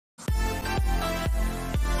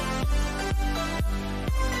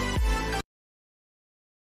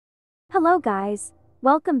Hello guys,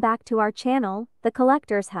 welcome back to our channel, The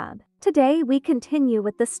Collector's Hub. Today we continue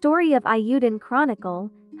with the story of Eiyuden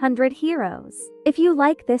Chronicle, 100 Heroes. If you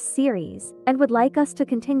like this series, and would like us to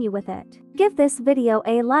continue with it, give this video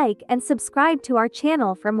a like and subscribe to our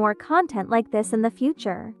channel for more content like this in the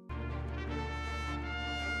future.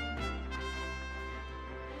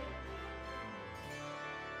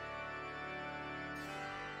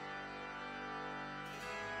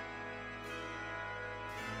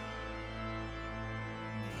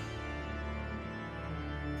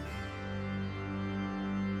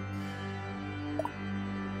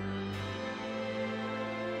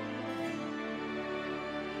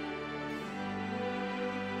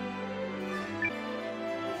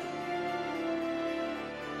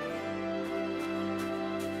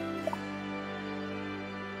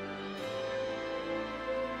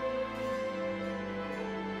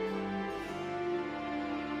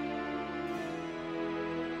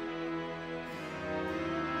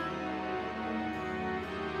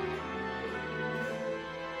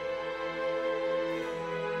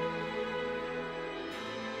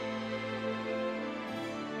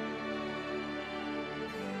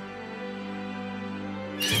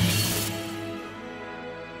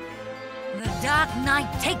 The Dark Knight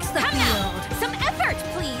takes the field. Now. Some effort,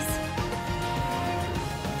 please.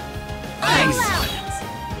 Excellent.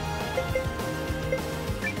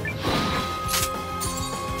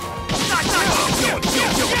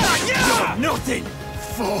 You're nothing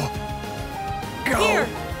for go. Here.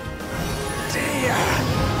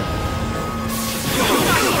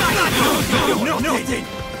 You're nothing.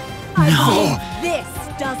 I No. think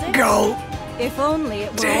this does it. Go. If only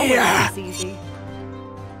it were Dear. always this easy.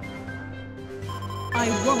 I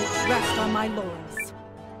won't rest on my laurels.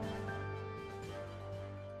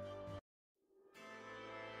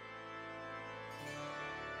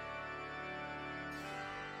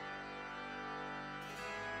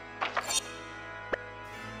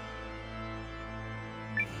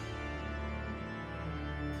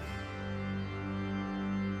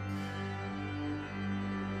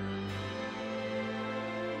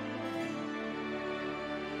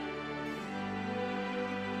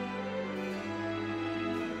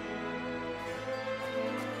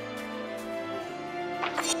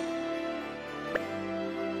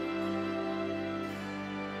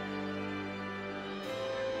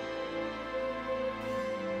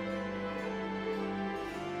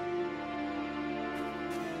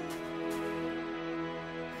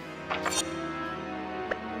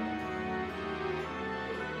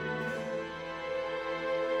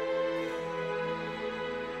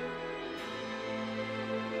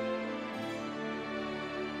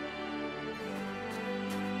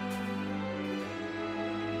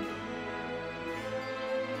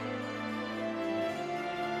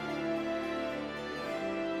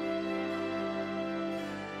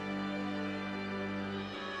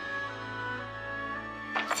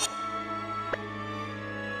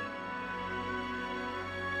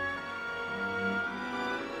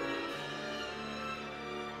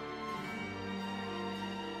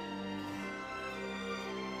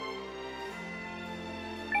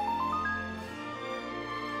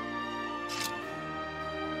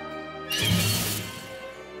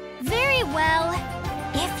 Very well,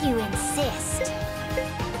 if you insist.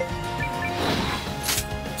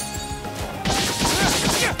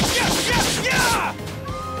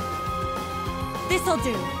 This'll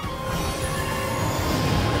do.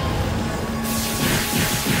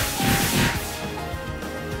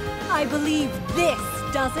 I believe this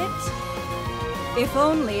does it. If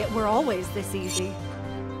only it were always this easy.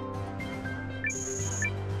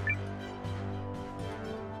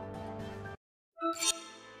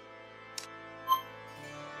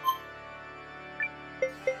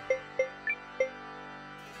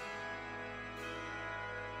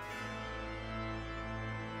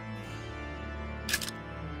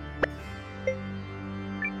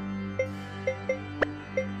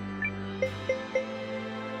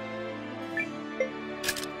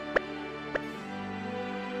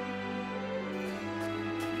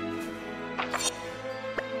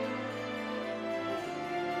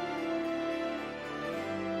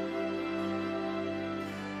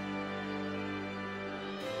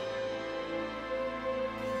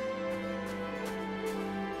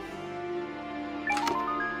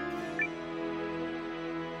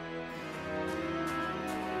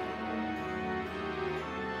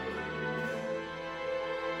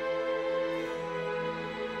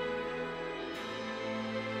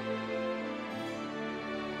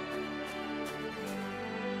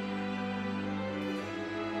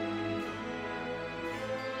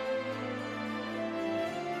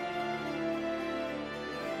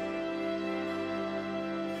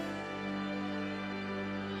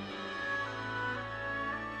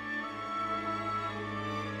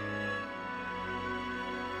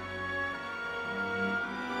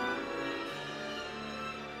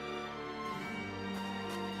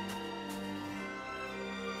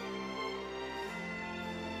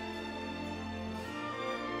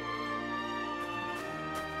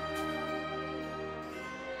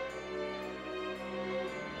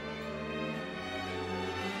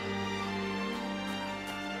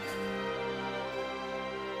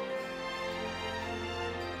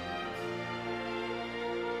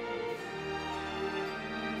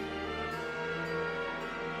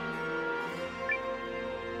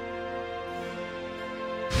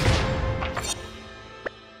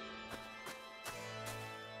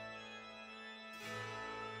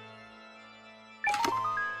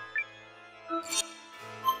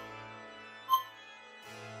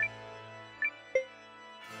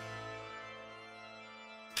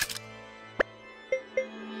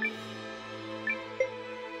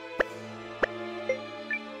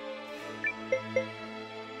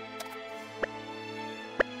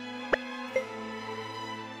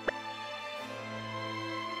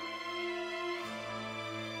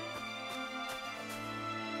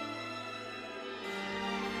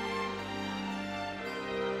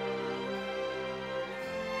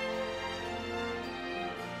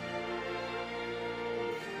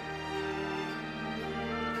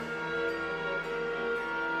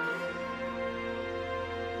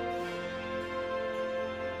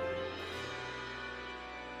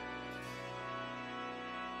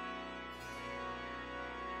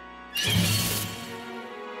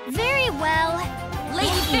 Very well. Lady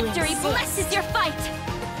If you Victory insist. blesses your fight!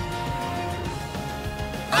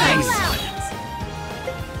 All out.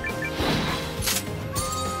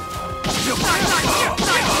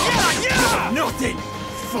 Nothing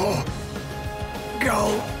for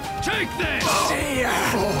gold. Take this! Dear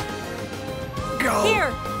for gold.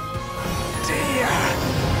 Here! Dear.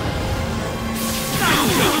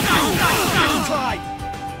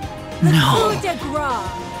 Coup de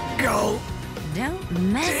grace! Gold. Don't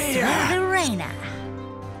mess Dear. with the Reina.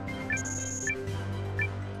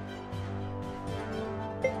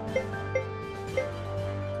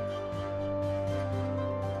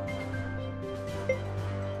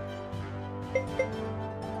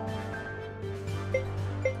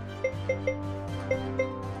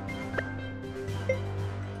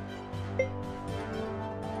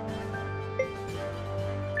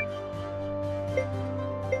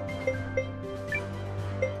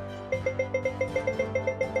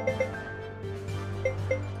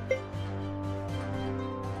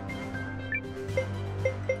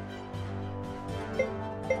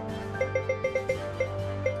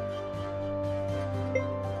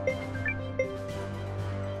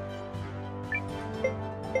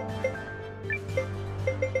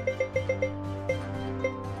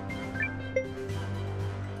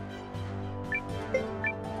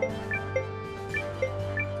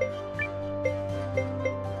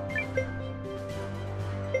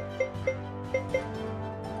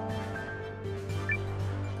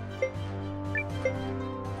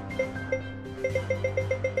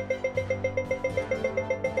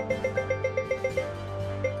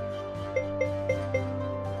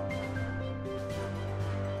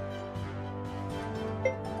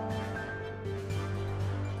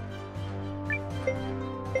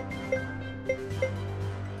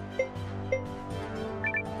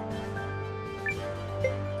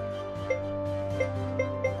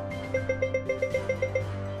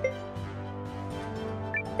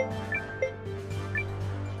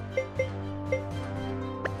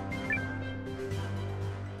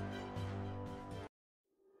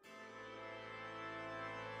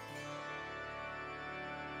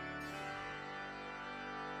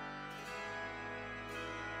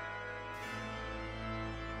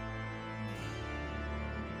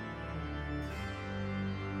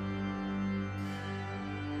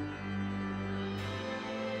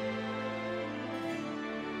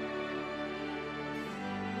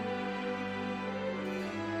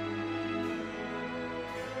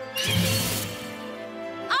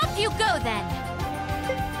 Off you go then.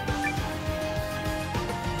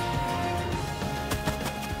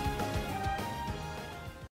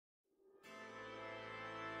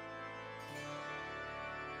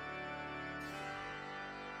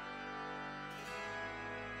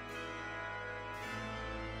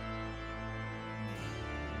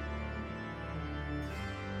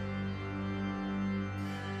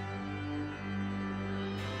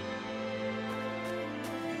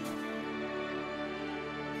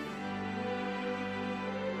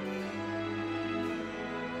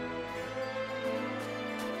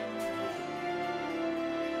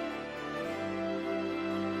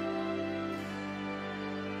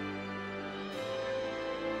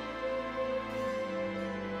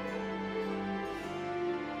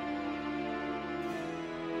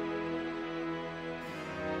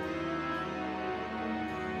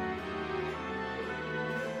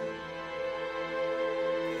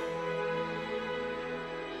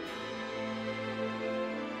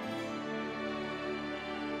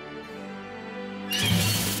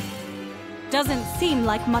 Doesn't seem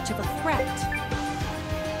like much of a threat.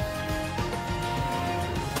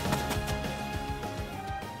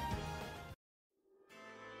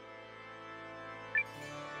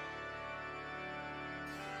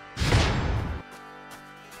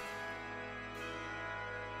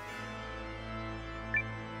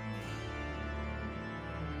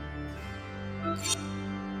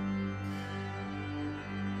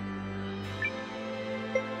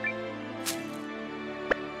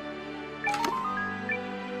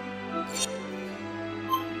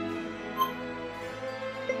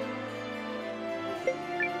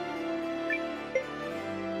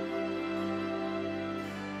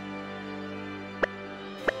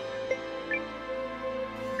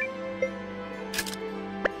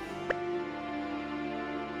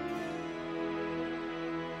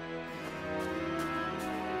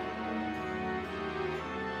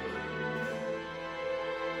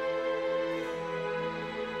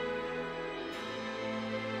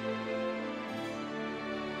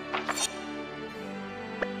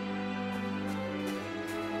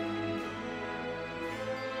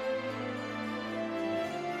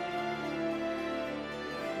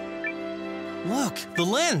 Look, the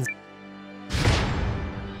lens!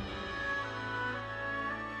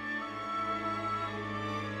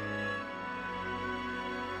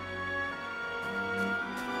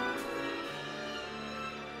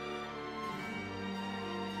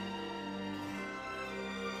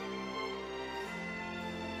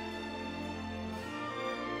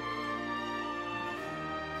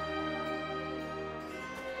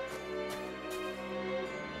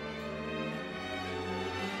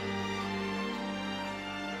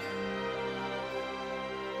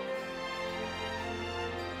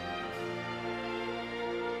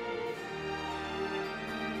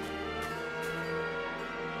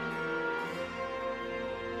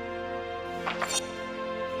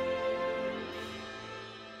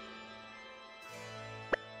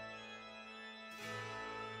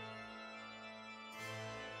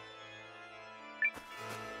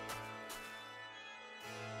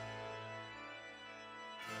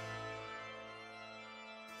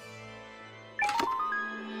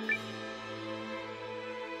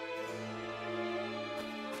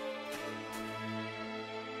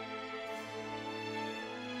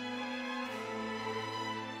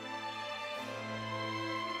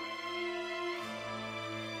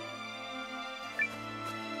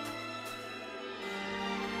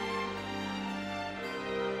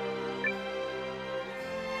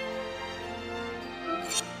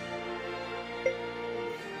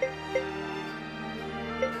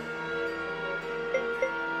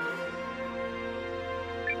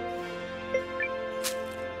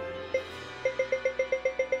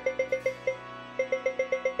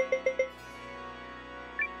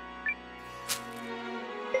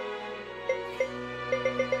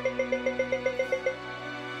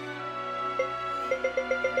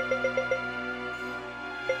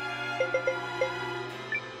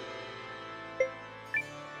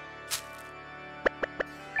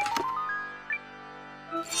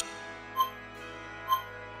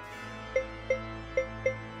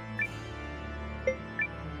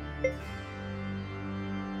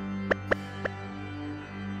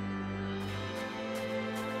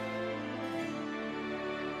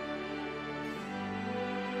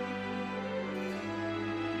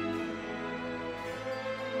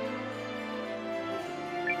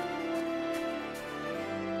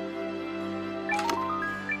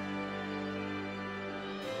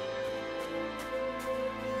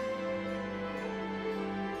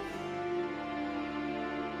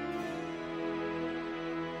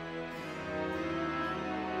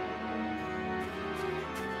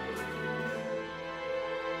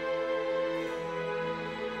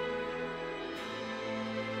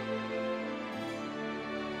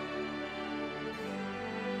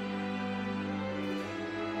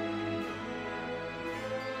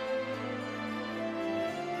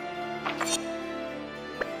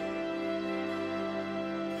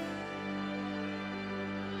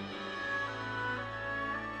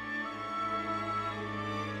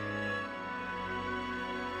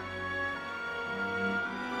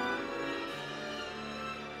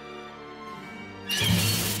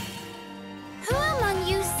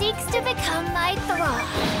 Seeks to become my thrall.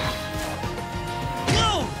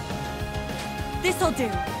 No! This'll do.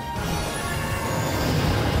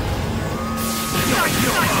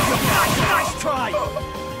 Nice try!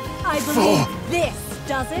 I believe this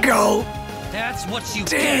does it. Go! That's what you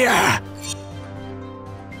Dear!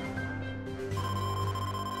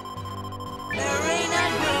 Arena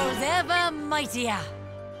grows ever mightier.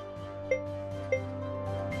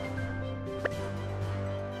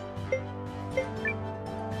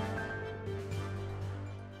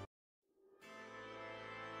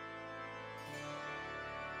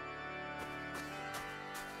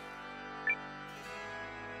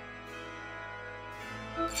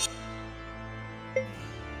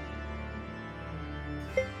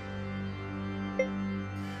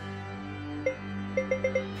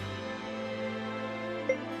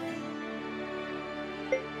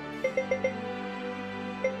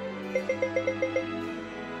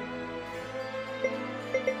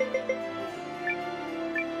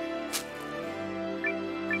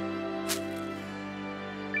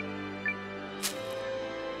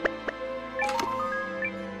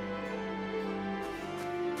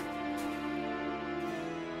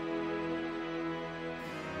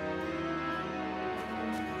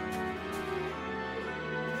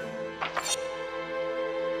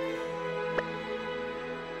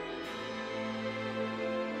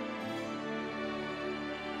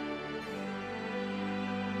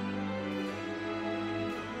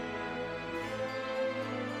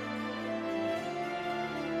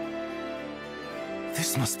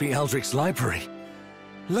 This must be Eldric's library.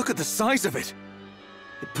 Look at the size of it.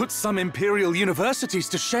 It puts some Imperial universities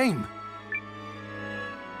to shame.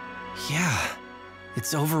 Yeah,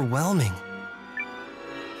 it's overwhelming.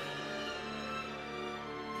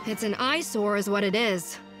 It's an eyesore is what it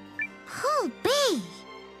is. Who be?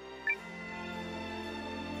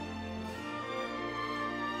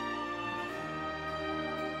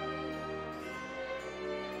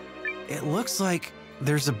 It looks like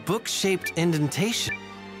there's a book-shaped indentation.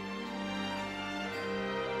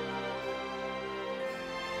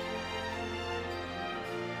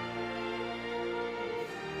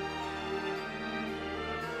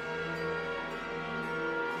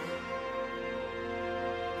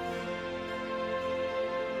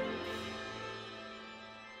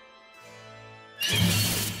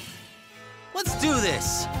 Let's do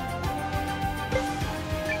this!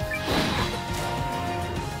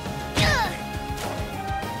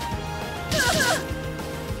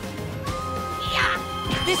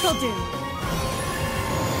 This'll do.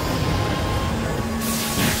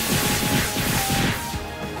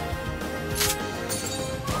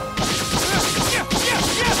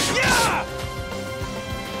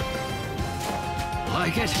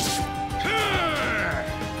 Like it?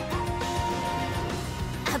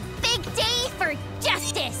 A big day for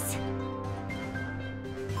justice!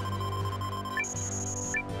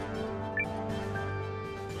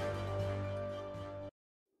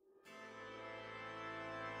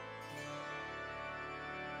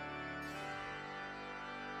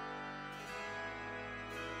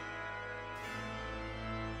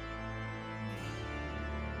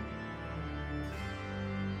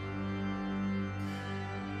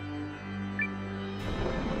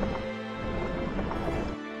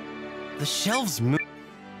 The shelves move.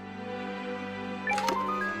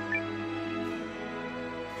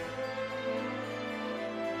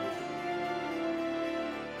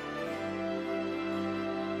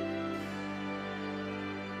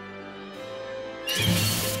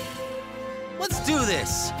 Let's do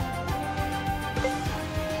this!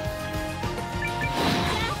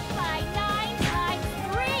 Death by 9 times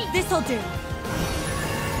 3! This'll do.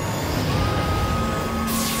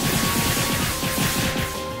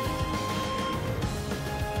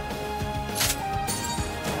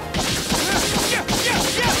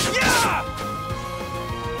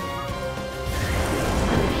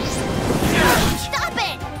 Stop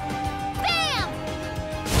it! Bam!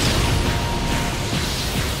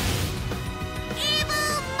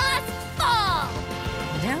 Evil must fall!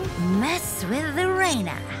 Don't mess with the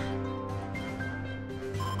Reina.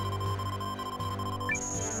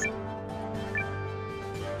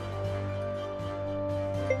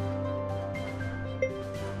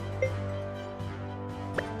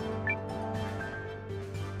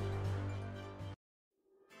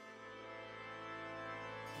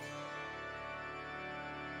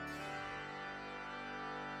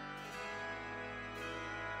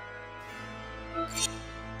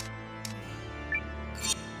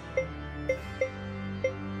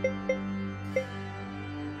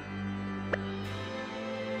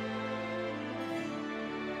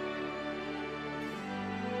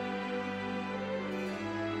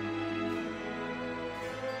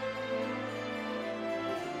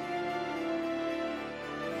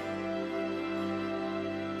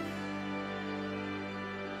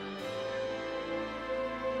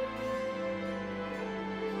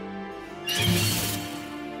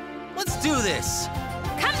 Let's do this!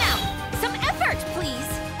 Come now! Some effort, please!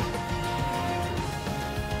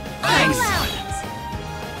 Thanks. Allow it!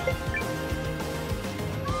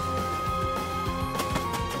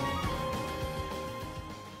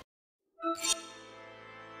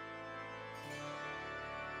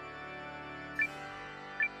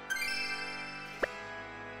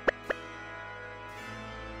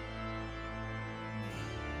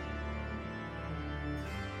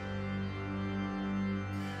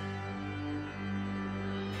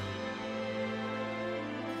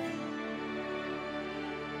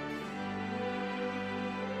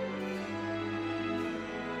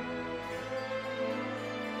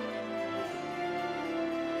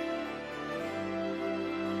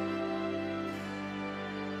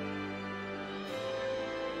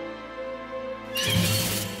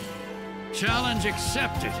 Challenge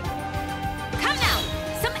accepted. Come now!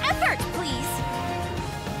 Some effort, please!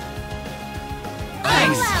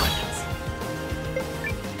 Thanks. Allow it!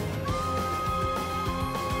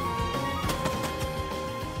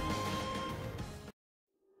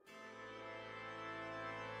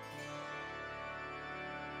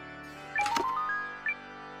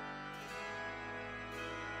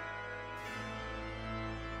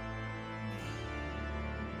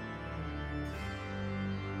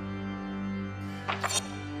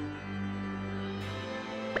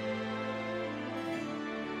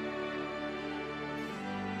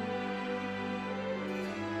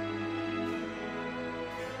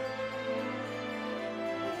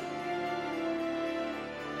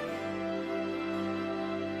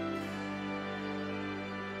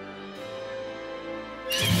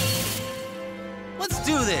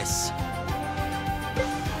 do this!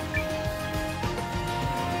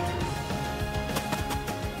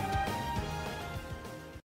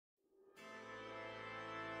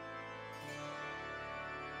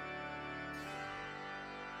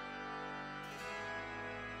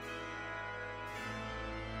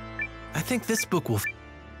 I think this book will...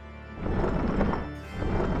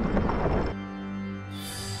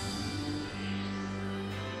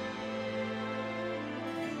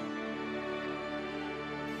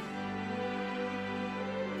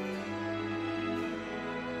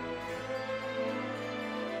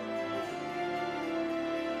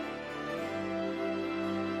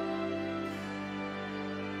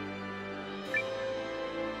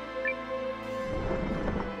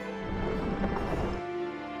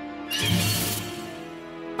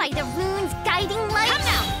 By the rune's guiding light. Come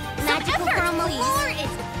now! Magical girl Malore is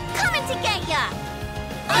coming to get ya!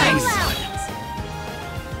 All out!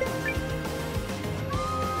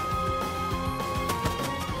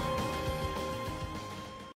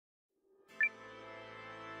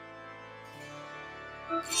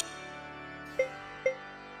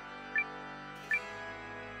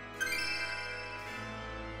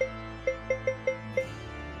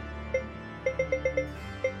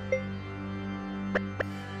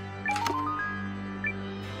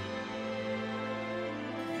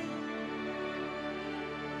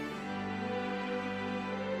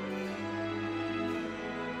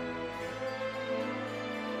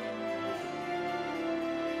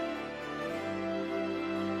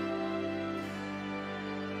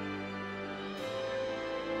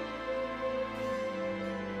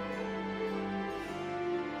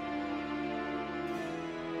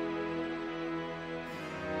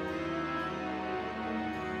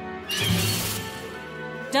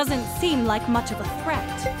 Doesn't seem like much of a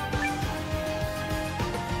threat.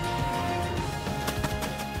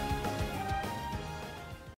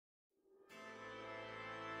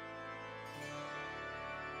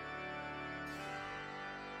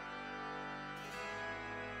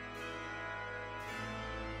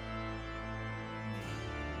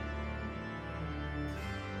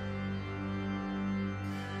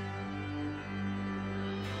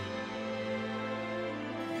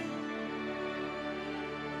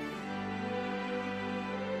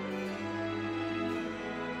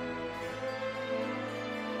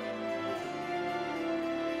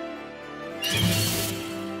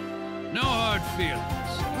 No hard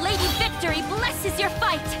feelings. Lady Victory blesses your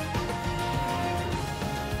fight!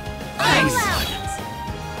 Nice. All out!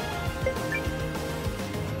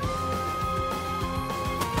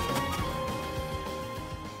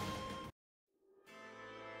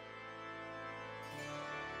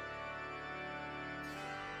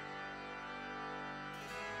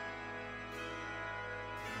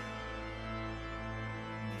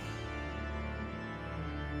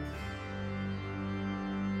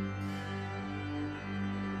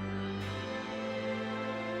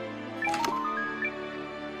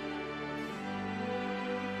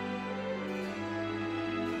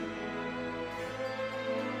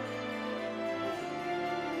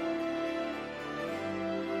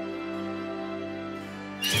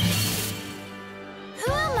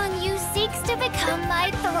 Who among you seeks to become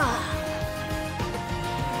my thrall?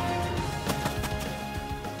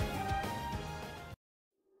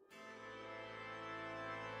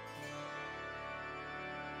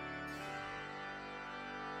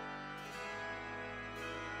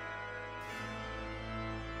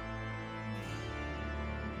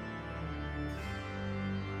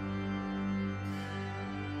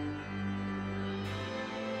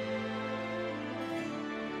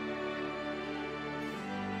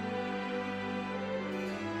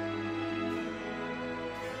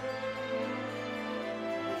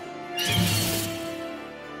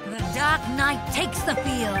 The Dark Knight takes the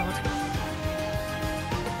field.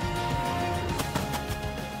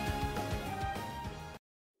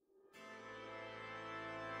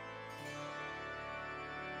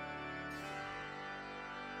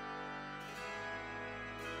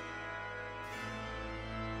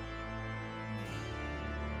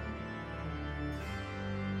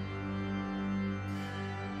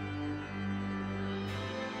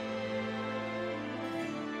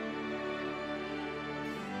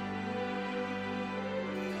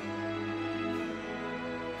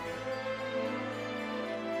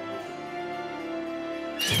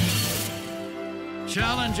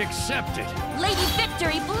 Challenge accepted. Lady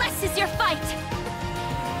Victory blesses your fight!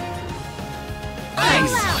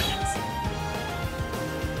 Nice. All out!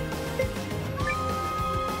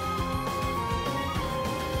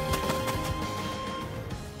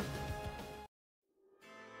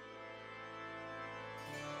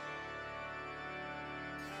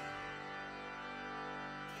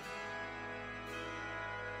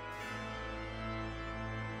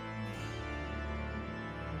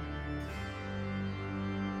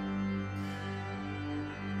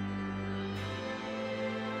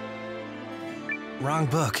 Wrong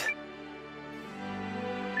book.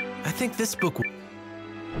 I think this book...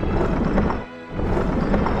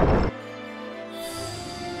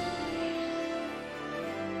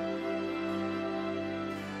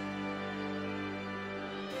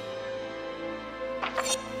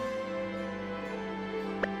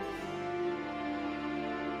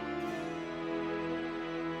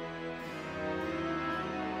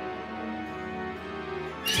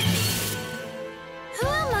 Who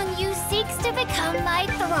among you seeks to become my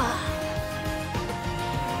thrall?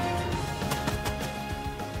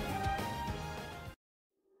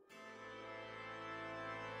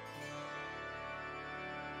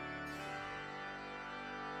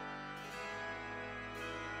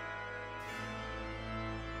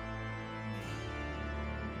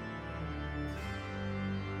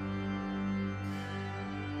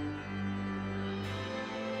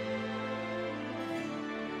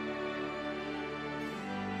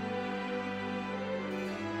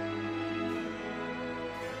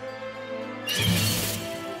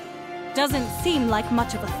 Doesn't seem like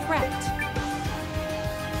much of a threat.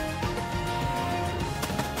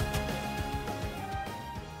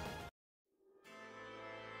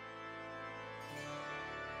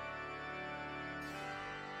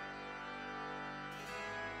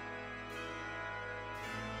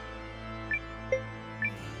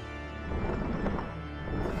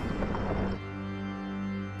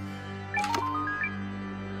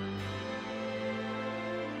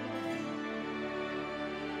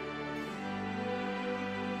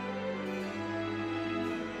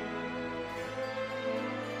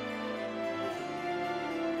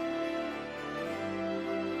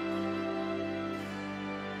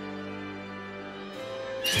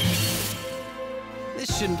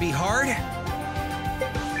 This shouldn't be hard.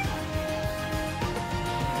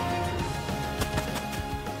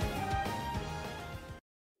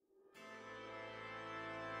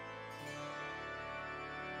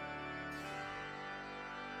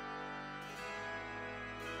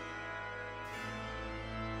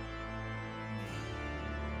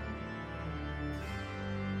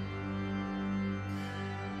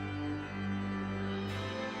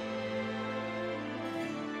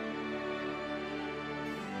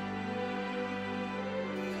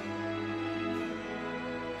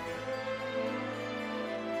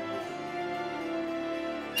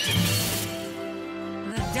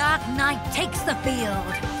 The Dark Knight takes the field.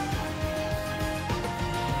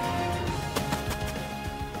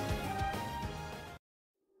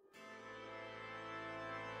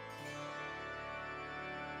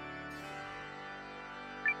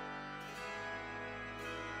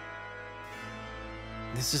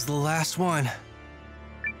 This is the last one.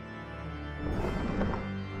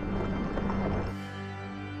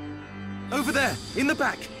 Over there, in the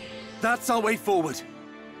back. That's our way forward.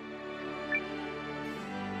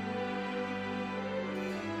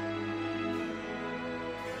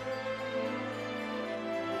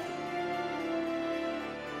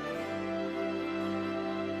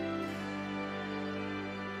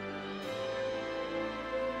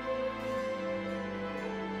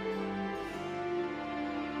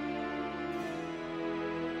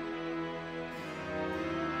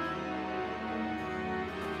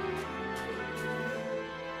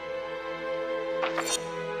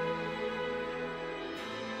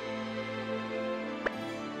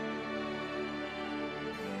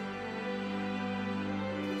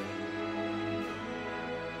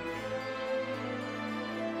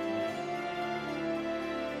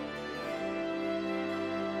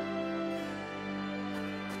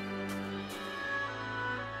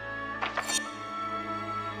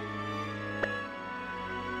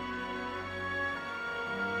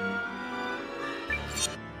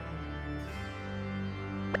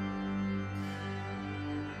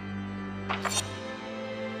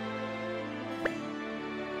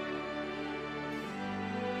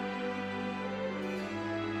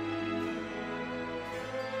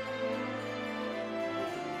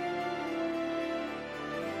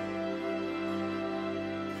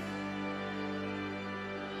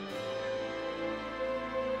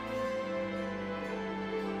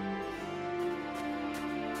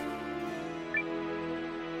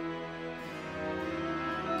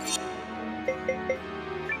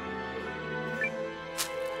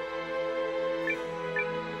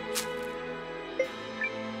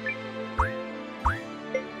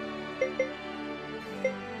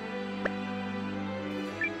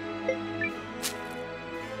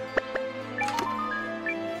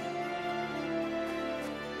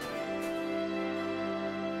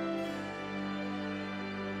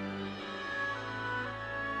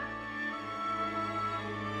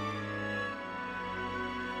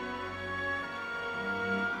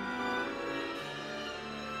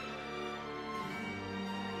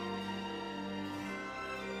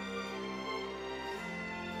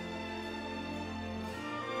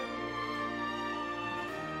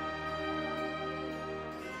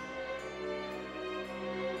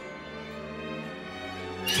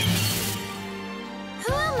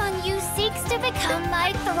 Who among you seeks to become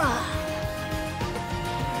my thrall?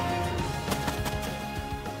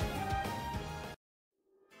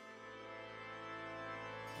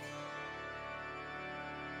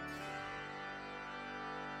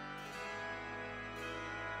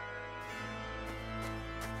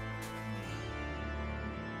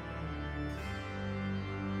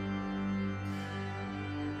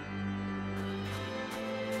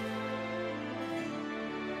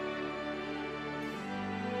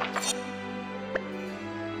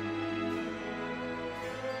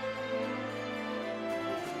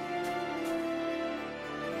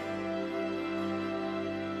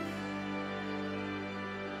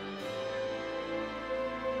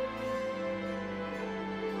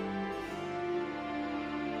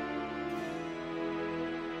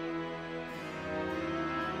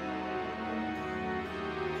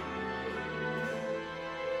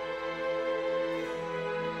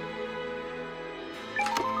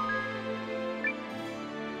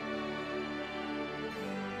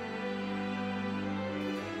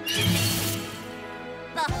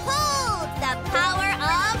 Behold the power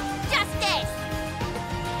of justice!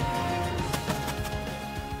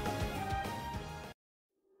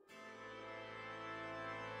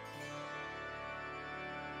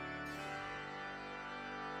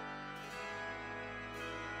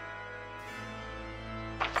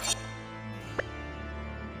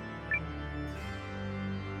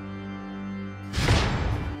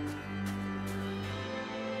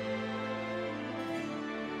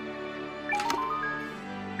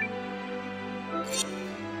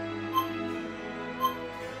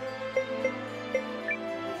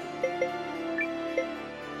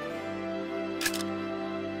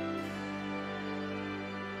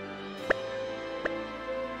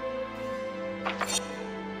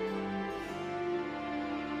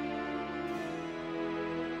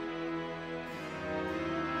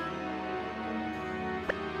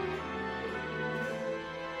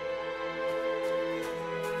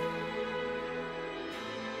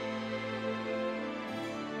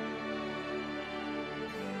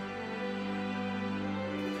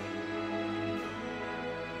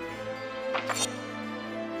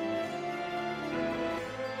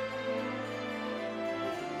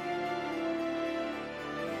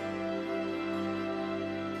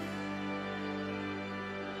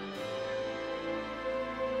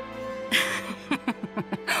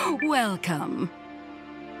 Welcome.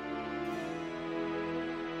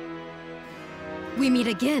 We meet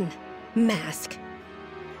again, Mask.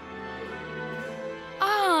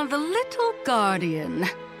 Ah, the little guardian.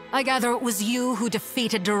 I gather it was you who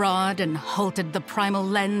defeated Durad and halted the primal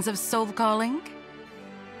lens of soul calling?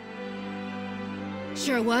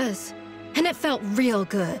 Sure was. And it felt real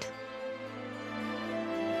good.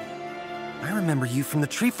 I remember you from the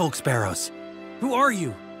Tree Folk Sparrows. Who are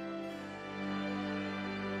you?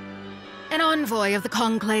 An envoy of the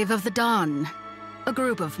Conclave of the Dawn. A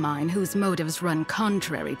group of mine whose motives run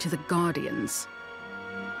contrary to the Guardians.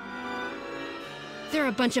 They're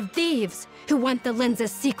a bunch of thieves who want the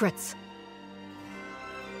lens's secrets.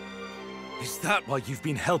 Is that why you've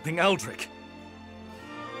been helping Eldrick?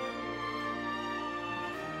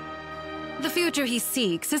 The future he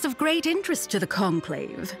seeks is of great interest to the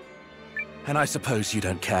Conclave. And I suppose you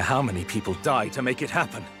don't care how many people die to make it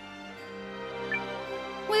happen.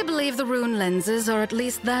 We believe the rune lenses are at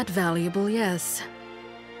least that valuable, yes.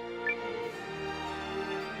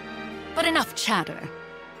 But enough chatter.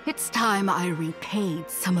 It's time I repaid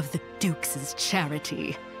some of the Dukes'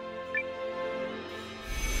 charity.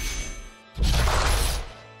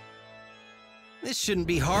 This shouldn't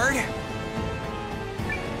be hard.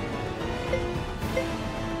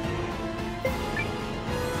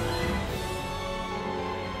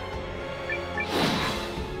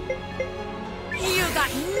 You got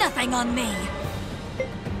nothing on me!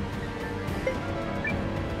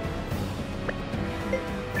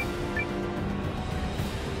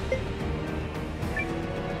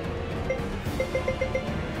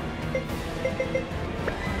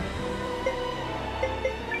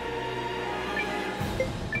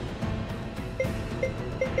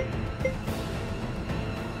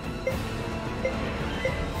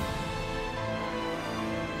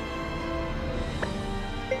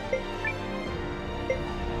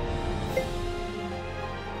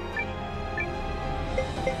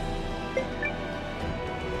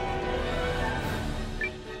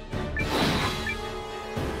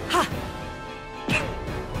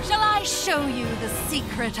 Show you the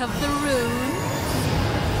secret of the rune.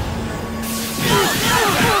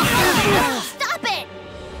 Stop it!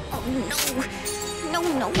 Oh no! No,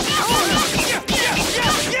 no, no!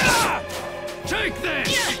 Take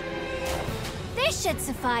this! should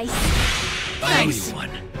suffice. Thanks.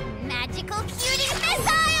 Magical cutie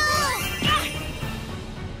missile!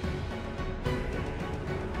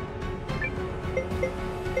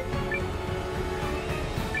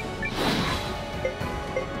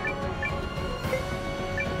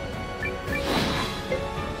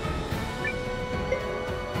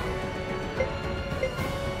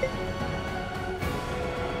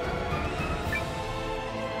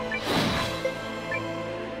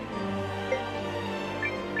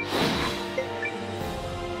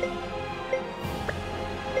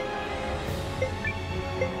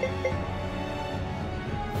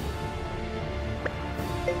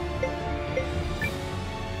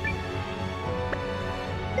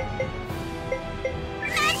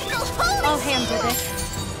 I'll handle this.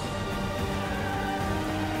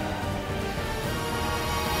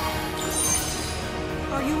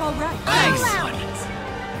 Are you all right? Thanks.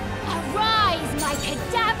 Arise, my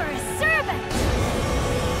cadaverous servant!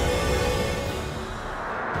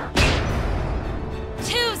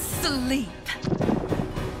 To sleep.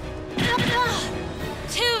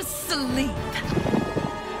 To sleep.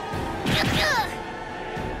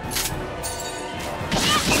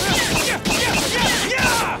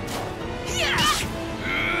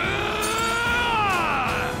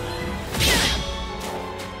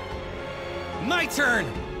 My turn!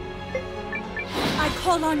 I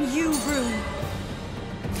call on you, Rune.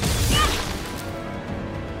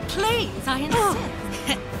 Please, I insist.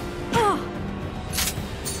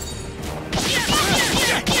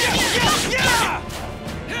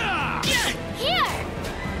 Here!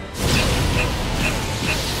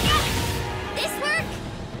 This work?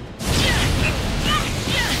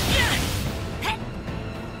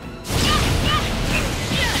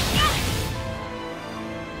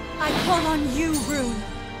 I call on you, Rune.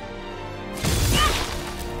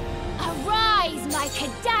 Arise, my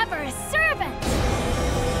cadaverous servant!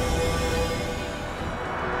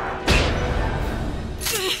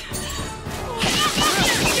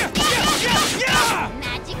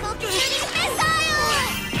 Magical cutie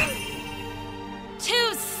missile! To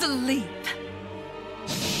sleep.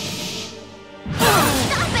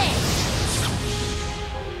 Stop it!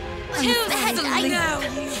 To Bad, sleep. I Now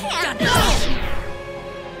you've can't. done it.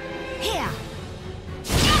 Here!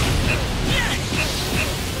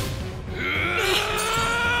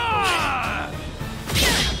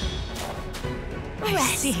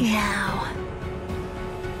 Rest now.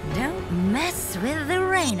 Don't mess with the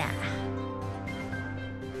Reina.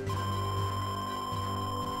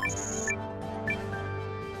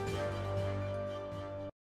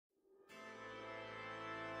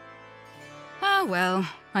 Ah, well,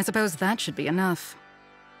 I suppose that should be enough.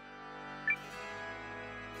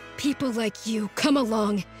 People like you come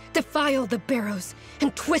along, defile the barrows,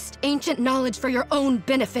 and twist ancient knowledge for your own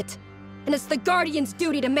benefit. And it's the Guardian's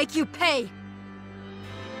duty to make you pay.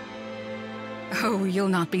 Oh, you'll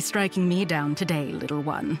not be striking me down today, little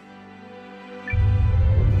one.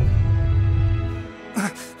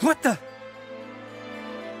 What the?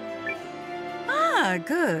 Ah,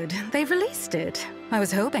 good. They've released it. I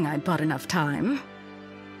was hoping I'd bought enough time.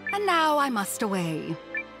 And now I must away.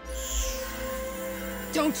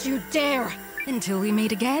 Don't you dare! Until we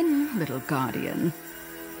meet again, little guardian.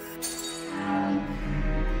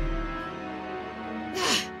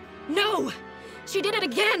 No! She did it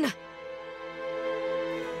again!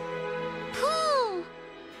 Cool!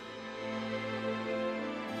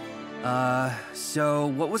 So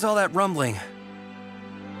what was all that rumbling?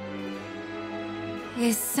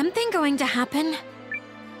 Is something going to happen?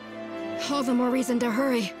 All the more reason to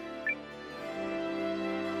hurry.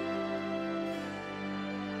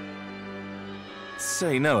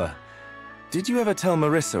 Say, Noah, did you ever tell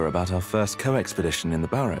Marissa about our first co-expedition in the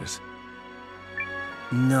Barrows?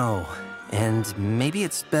 No, and maybe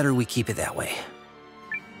it's better we keep it that way.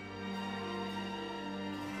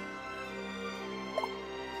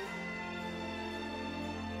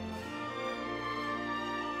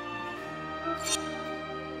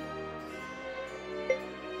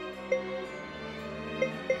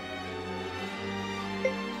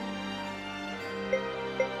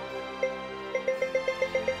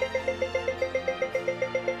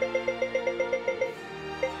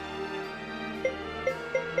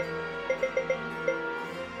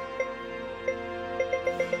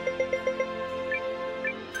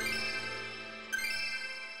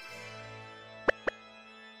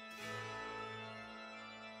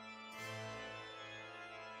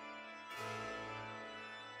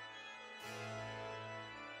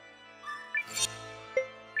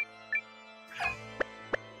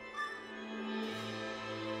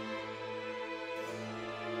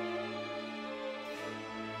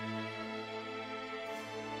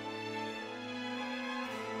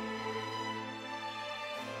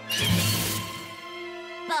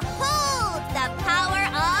 Behold the power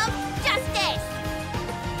of justice!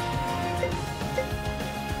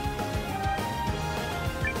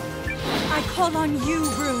 I call on you,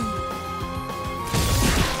 Rune.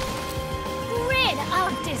 Grid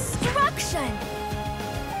of destruction!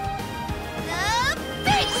 The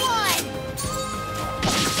big one!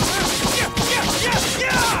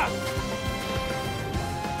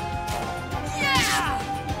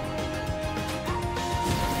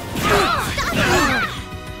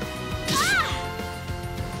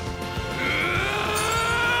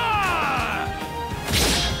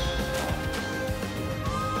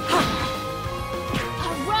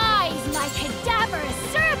 Arise, my cadaverous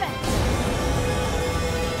servant!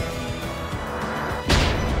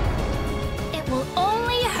 It will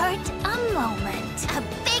only hurt a moment. A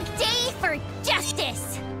big day for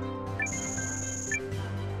justice!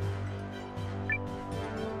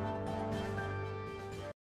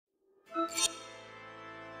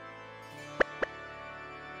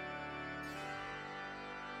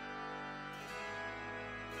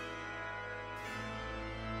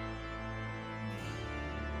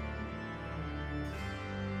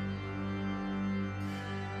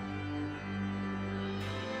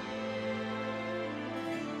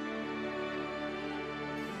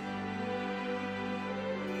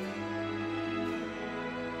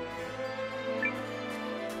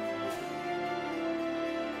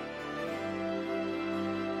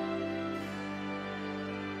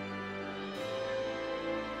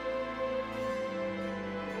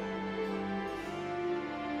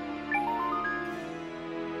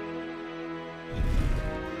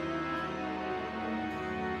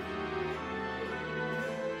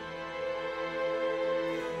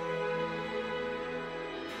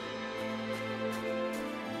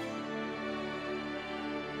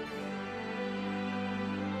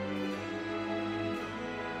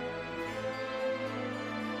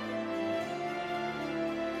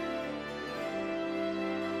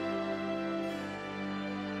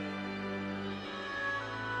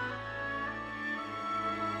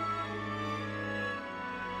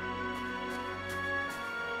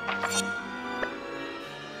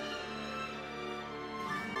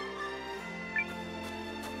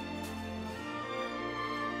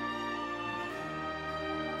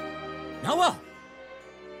 Noah!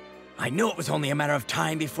 I knew it was only a matter of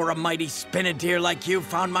time before a mighty spinadeer like you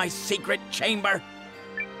found my secret chamber.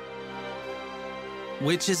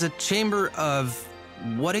 Which is a chamber of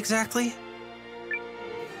what exactly?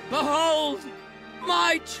 Behold,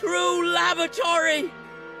 my true laboratory!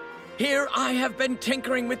 Here I have been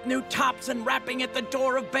tinkering with new tops and rapping at the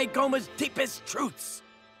door of Bagoma's deepest truths.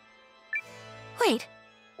 Wait,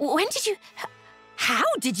 when did you... How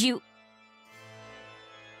did you...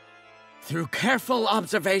 Through careful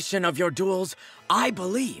observation of your duels, I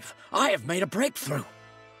believe I have made a breakthrough.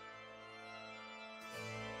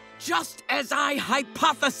 Just as I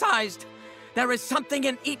hypothesized, there is something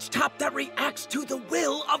in each top that reacts to the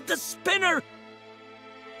will of the spinner.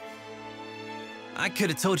 I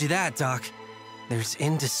could have told you that, Doc. There's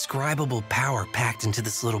indescribable power packed into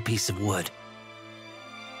this little piece of wood.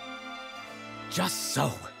 Just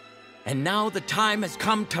so. And now the time has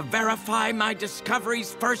come to verify my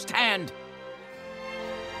discoveries firsthand.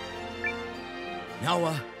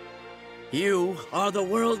 Noah, you are the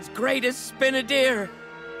world's greatest spinadeer.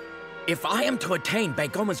 If I am to attain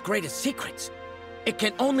Bagoma's greatest secrets, it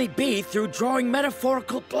can only be through drawing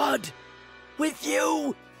metaphorical blood with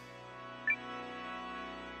you.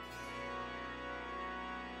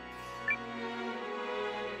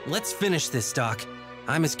 Let's finish this, Doc.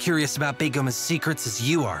 I'm as curious about Bagoma's secrets as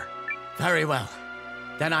you are. Very well.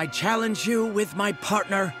 Then I challenge you with my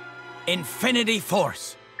partner, Infinity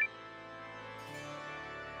Force.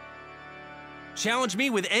 Challenge me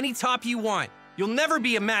with any top you want. You'll never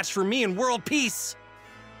be a match for me in world peace.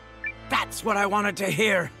 That's what I wanted to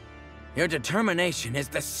hear. Your determination is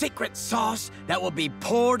the secret sauce that will be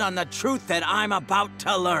poured on the truth that I'm about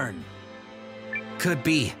to learn. Could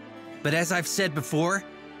be. But as I've said before,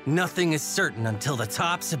 nothing is certain until the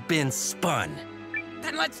tops have been spun.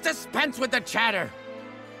 Then let's dispense with the chatter.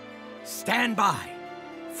 Stand by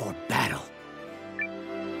for battle.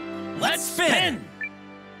 Let's spin!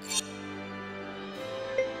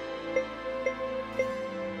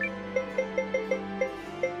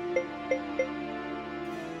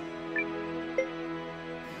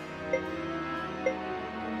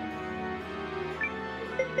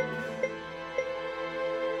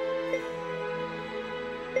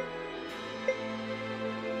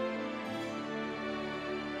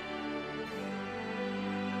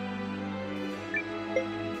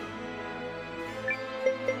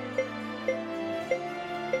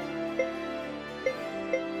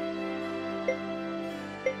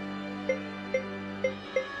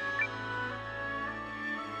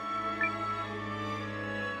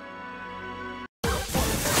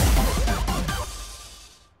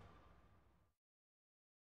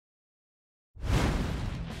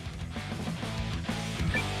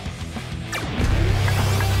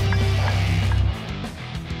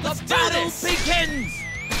 battle begins!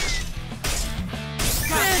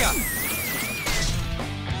 Gotcha!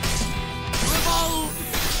 Revolve!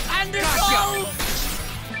 And evolve!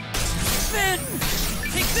 Spin!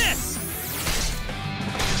 Take this!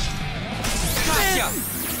 Gotcha!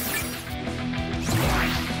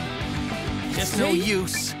 Just no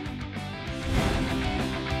use.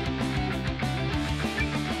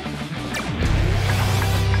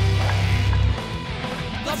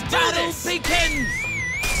 The battle begins!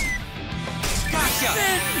 Gotcha!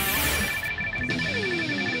 Spin!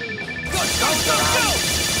 Go!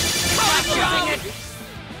 Gotcha!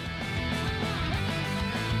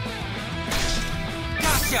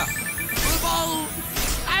 Gotcha! Revolve!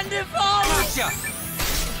 And evolve! Gotcha!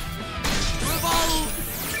 Revolve!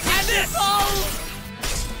 And evolve!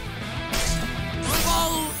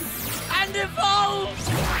 Revolve! And evolve!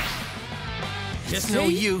 Just no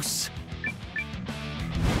use.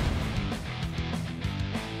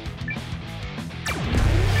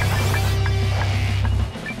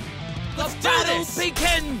 The battle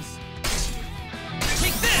begins!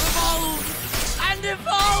 Take this! Revolve! And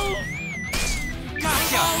evolve!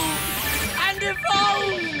 Gotcha! And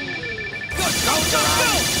evolve! Go!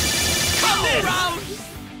 Come around!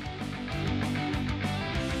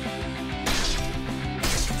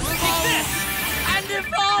 Take this! And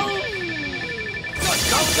evolve! Go!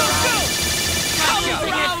 Come Gotcha!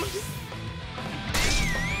 around!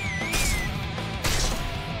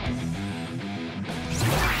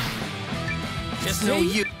 Just no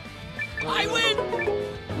use. I win!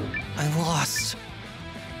 I lost.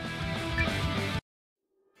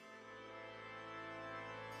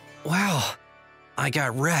 Wow, I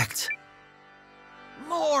got wrecked.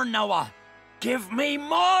 More, Noah! Give me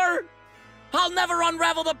more! I'll never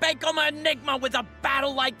unravel the Baekoma enigma with a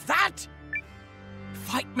battle like that!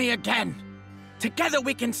 Fight me again! Together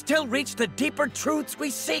we can still reach the deeper truths we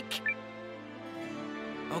seek!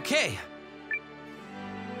 Okay.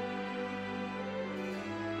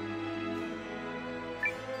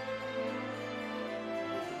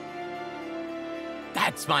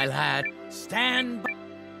 That's my lad. Stand by.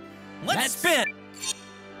 Let's spin!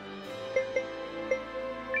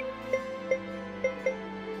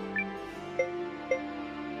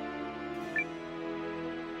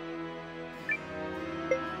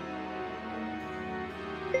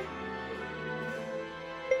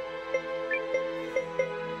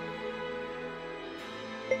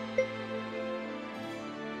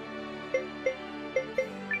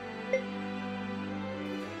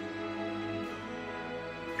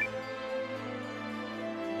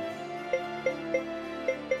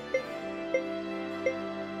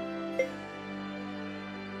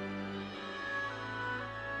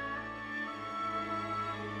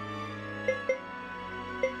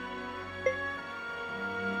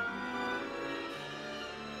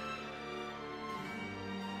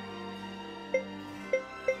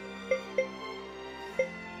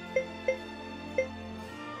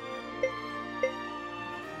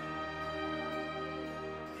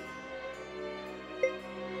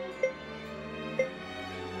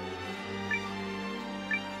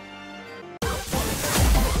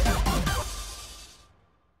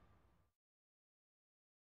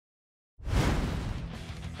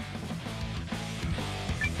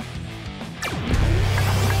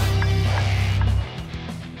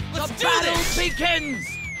 The battle begins!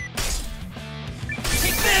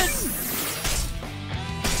 Take this!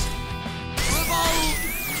 Revolve!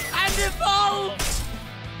 And evolve!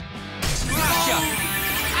 Gotcha!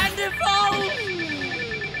 And evolve!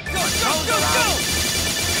 Go!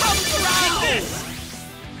 Comes around! Take this!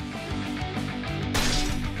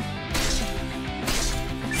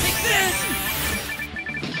 Take this!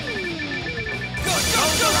 Go!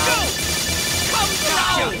 Comes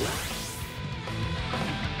around!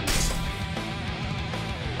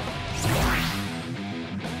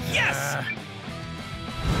 Yes!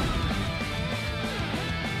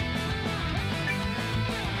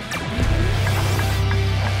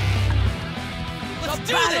 The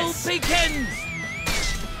battle begins!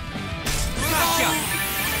 Gotcha!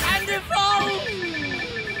 And evolve!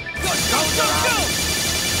 Go!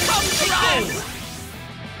 Comes around!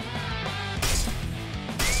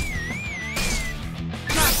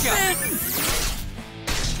 Gotcha!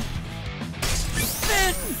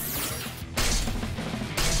 Spin!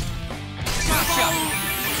 Gotcha!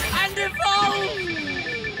 And evolve!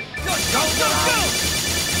 Go!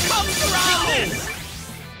 Comes around! Take this!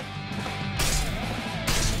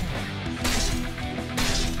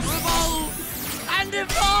 Revolve! And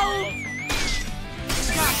evolve!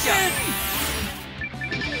 Gotcha!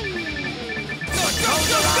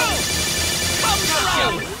 Go! Comes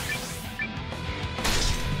around!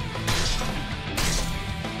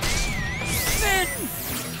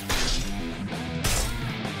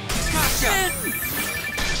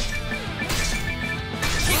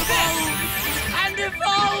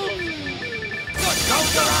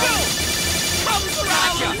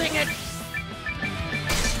 melting it!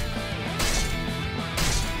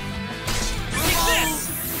 Take this!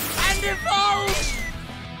 And evolve!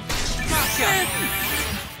 Gotcha!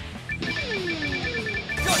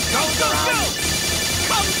 Go!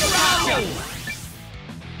 Comes around!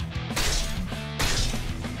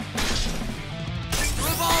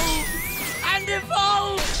 Evolve! And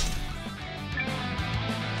evolve!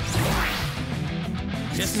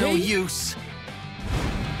 It's no use.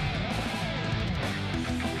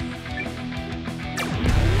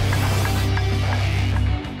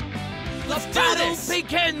 The battle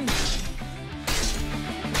begins!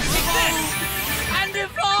 Take this! And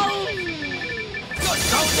evolve! Go!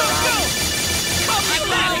 Come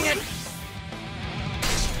around! It.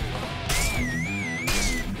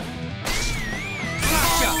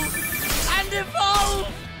 Gotcha! And evolve!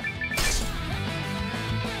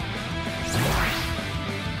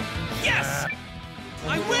 Yes!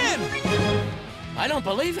 I win! I don't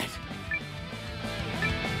believe it.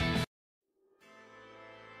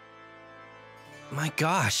 My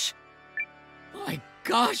gosh. My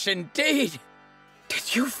gosh, indeed.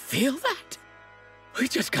 Did you feel that? We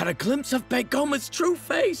just got a glimpse of Begoma's true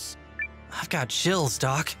face. I've got chills,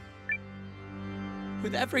 Doc.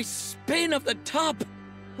 With every spin of the top,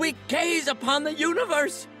 we gaze upon the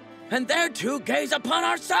universe, and there too gaze upon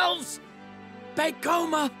ourselves.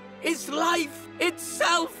 Begoma is life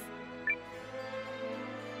itself.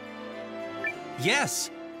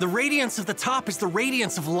 Yes, the radiance of the top is the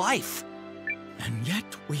radiance of life. And yet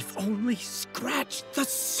we've only scratched the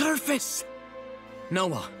surface.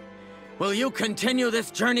 Noah, will you continue this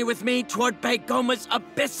journey with me toward Begoma's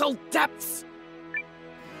abyssal depths?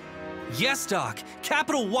 Yes, Doc.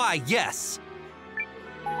 Capital Y, yes.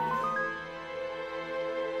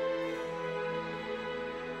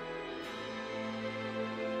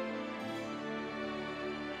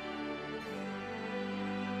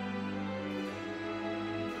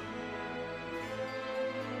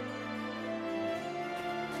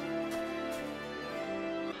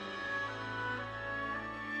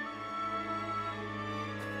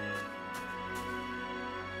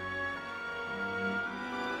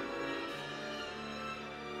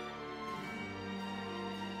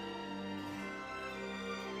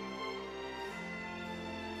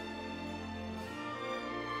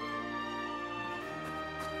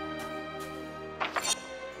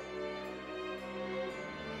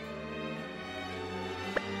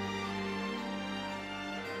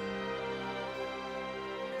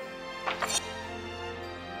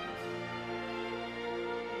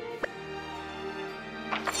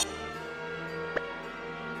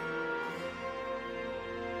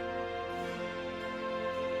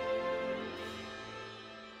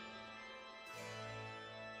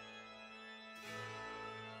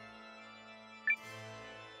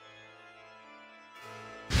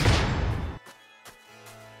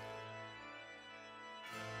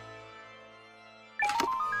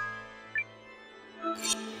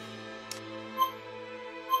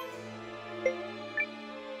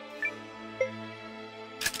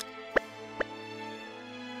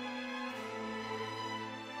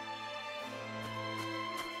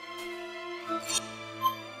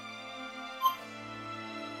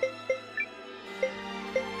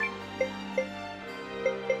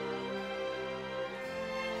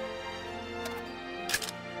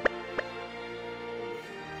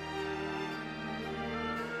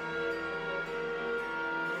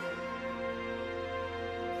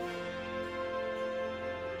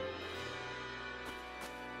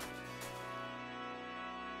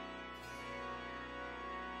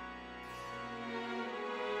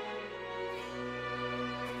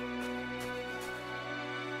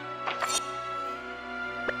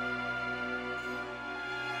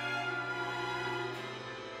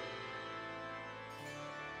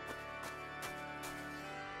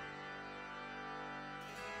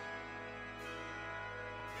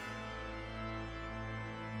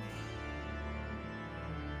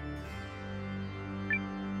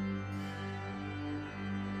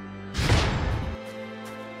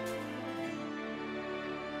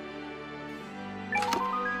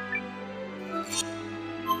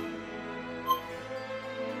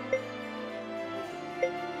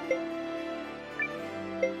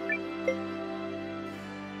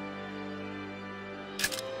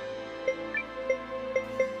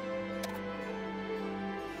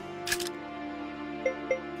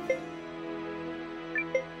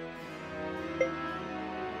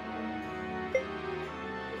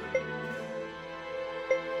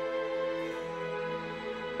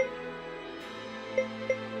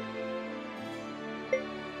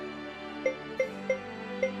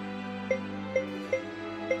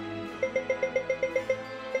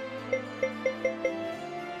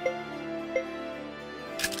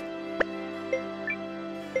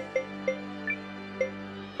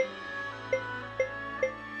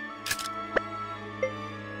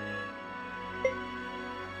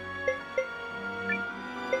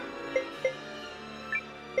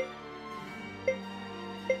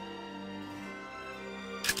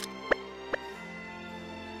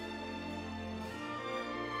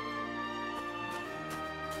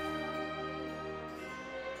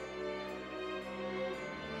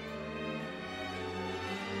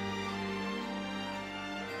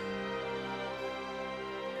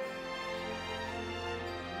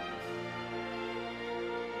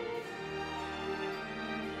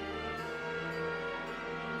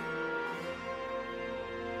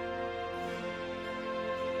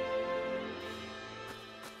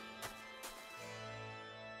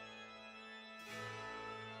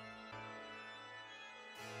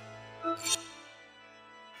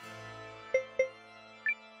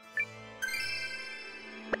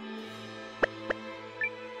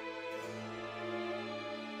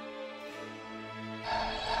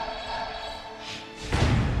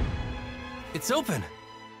 It's open.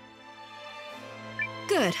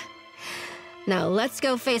 Good. Now let's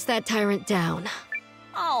go face that tyrant down.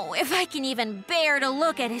 Oh, if I can even bear to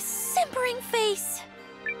look at his simpering face.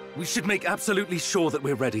 We should make absolutely sure that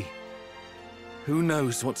we're ready. Who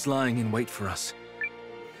knows what's lying in wait for us?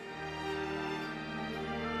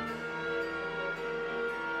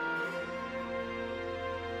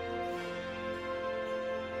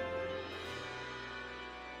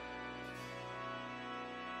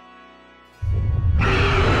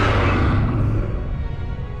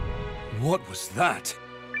 What was that?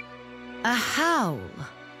 A howl.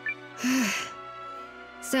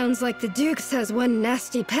 Sounds like the Dukes has one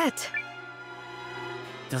nasty pet.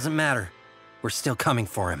 Doesn't matter. We're still coming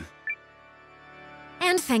for him.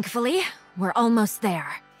 And thankfully, we're almost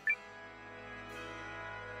there.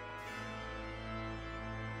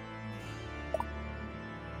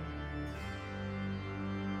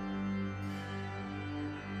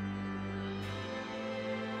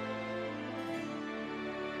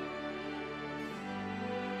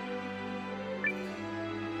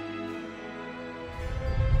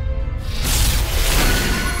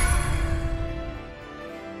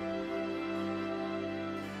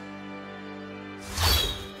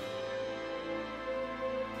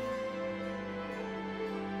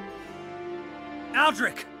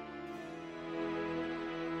 Aldrich!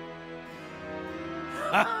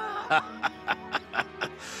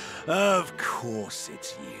 Of course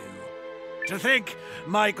it's you. To think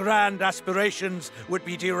my grand aspirations would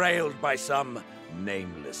be derailed by some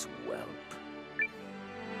nameless whelp.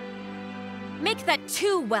 Make that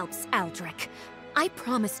 2 whelps, Aldrich. I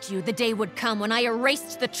promised you the day would come when I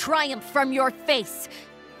erased the triumph from your face.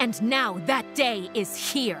 And now that day is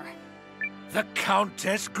here. The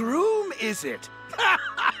Countess Groom, is it?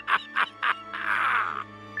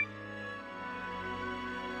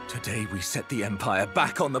 Today we set the Empire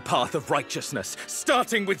back on the path of righteousness,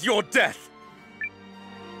 starting with your death!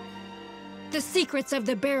 The secrets of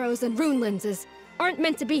the Barrows and Rune Lenses aren't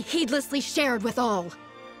meant to be heedlessly shared with all.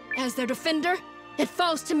 As their defender, it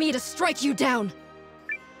falls to me to strike you down.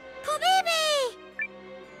 Kubibi!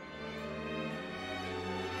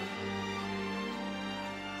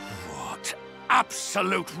 What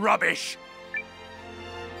absolute rubbish!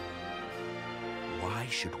 Why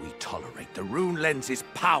should we tolerate the Rune Lens's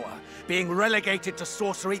power being relegated to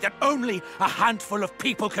sorcery that only a handful of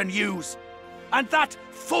people can use? And that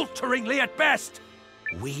falteringly at best!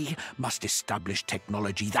 We must establish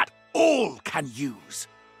technology that all can use.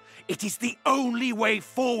 It is the only way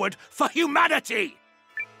forward for humanity!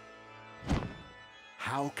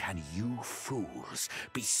 How can you fools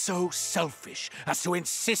be so selfish as to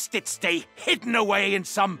insist it stay hidden away in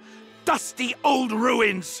some dusty old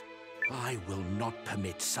ruins? I will not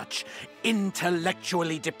permit such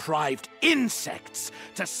intellectually deprived insects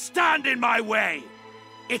to stand in my way.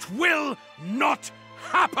 It will not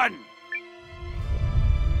happen!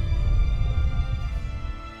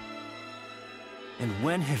 And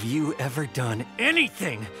when have you ever done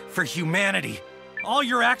anything for humanity? All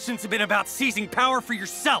your actions have been about seizing power for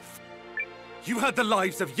yourself. You had the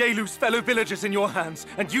lives of Yelu's fellow villagers in your hands,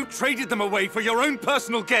 and you traded them away for your own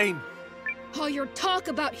personal gain. All your talk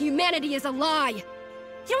about humanity is a lie.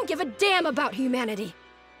 You don't give a damn about humanity.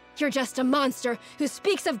 You're just a monster who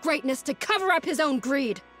speaks of greatness to cover up his own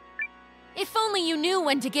greed. If only you knew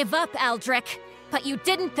when to give up, Aldrich. But you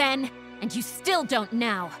didn't then, and you still don't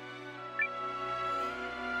now.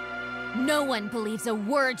 No one believes a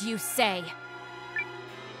word you say.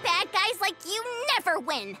 Bad guys like you never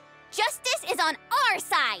win. Justice is on our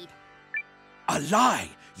side. A lie,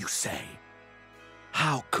 you say?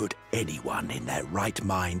 How could anyone in their right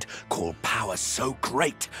mind call power so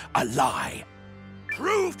great a lie?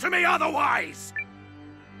 Prove to me otherwise!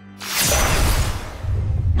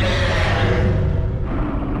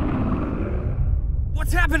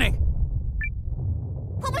 What's happening?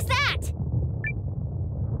 What was that?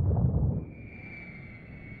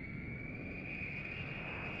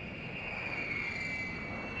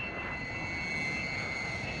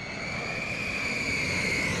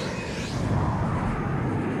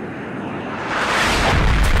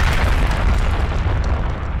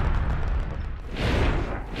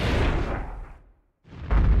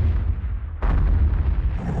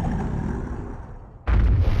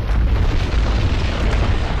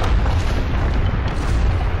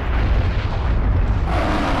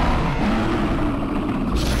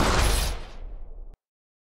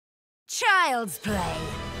 Child's play.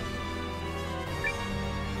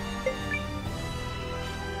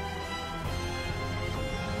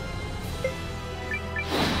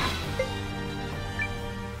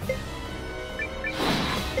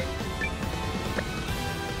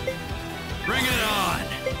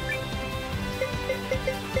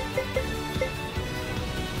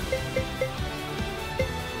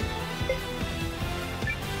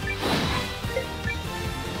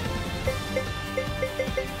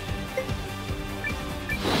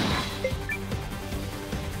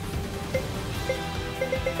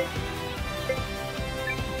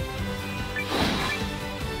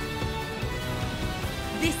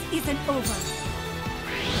 over.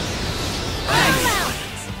 All out!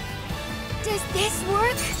 Does this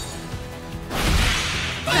work?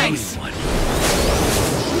 Thanks.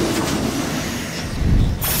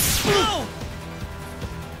 Oh!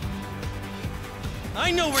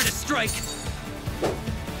 I know where to strike.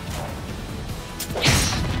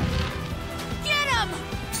 Get him!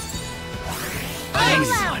 Thanks.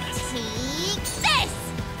 All out! Take this!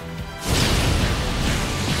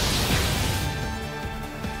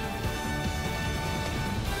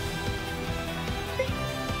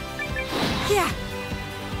 Yeah!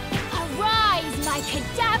 Arise, my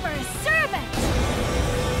cadaverous servant!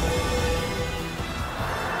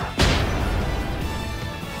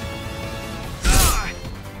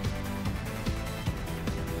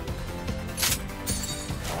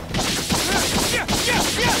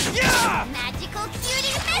 Magical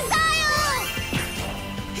cutie missile!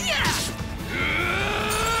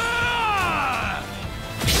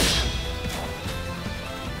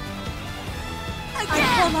 I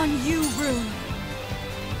call on you, Rune!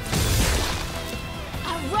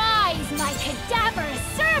 Arise, my cadaverous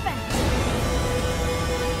servant!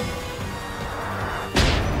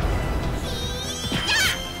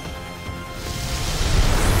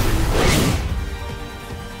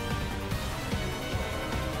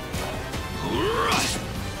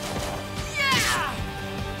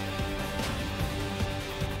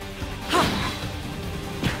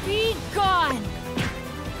 Be gone!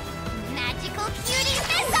 Magical cutie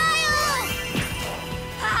missile!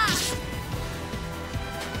 Ha!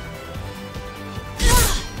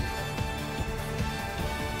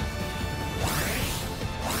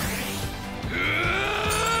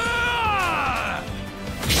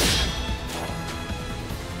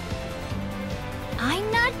 I'm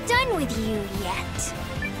not done with you yet.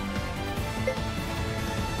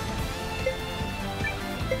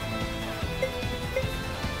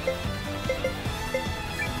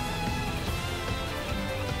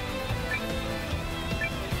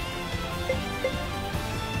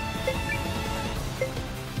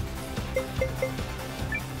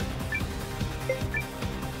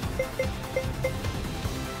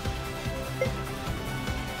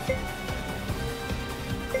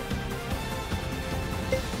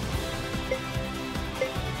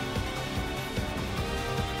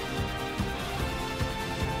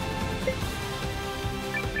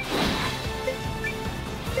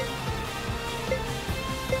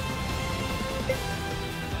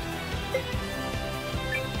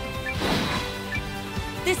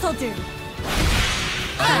 This'll do.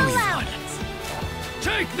 All out!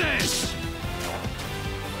 Take this!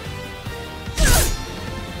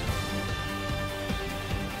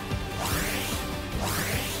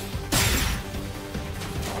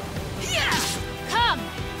 Come!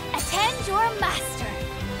 Attend your master!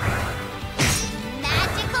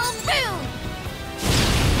 Magical rune!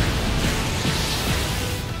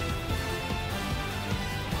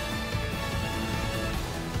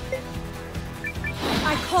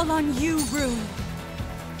 I call on you, Rune!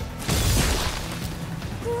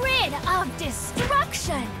 Grid of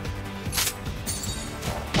destruction!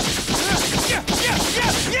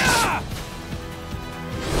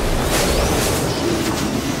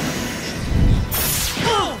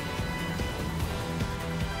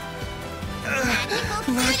 Magical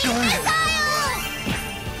cutie missile!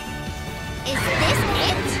 Is this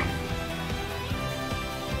it?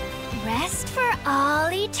 Rest for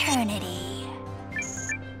all eternity.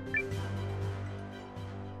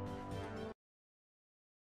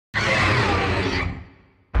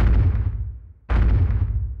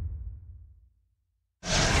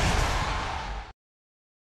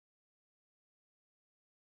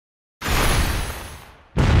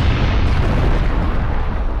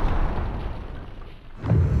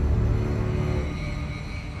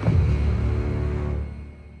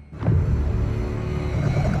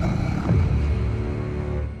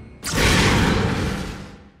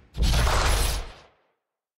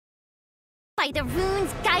 By the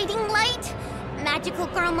rune's guiding light, Magical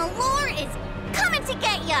Girl Malore is coming to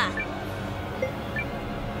get ya!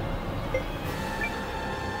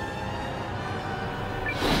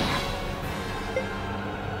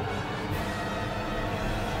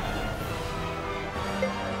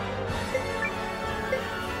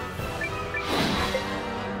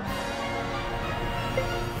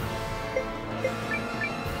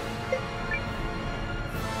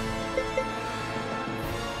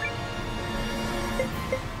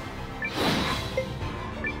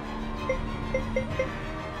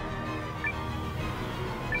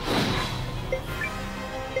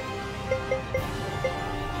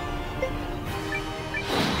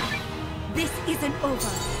 This isn't over.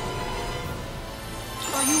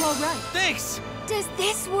 Are you alright? Thanks! Does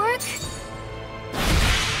this work?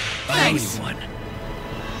 Thanks! One.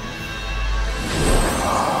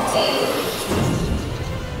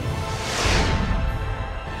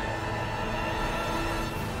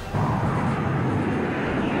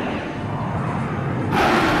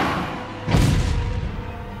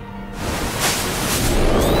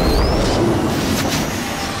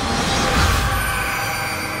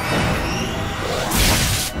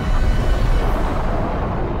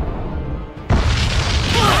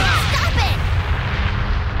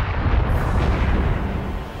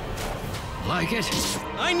 Like it?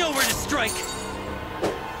 I know where to strike!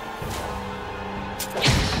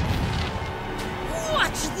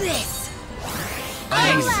 Watch this!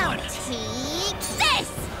 Thanks! All out! Take this!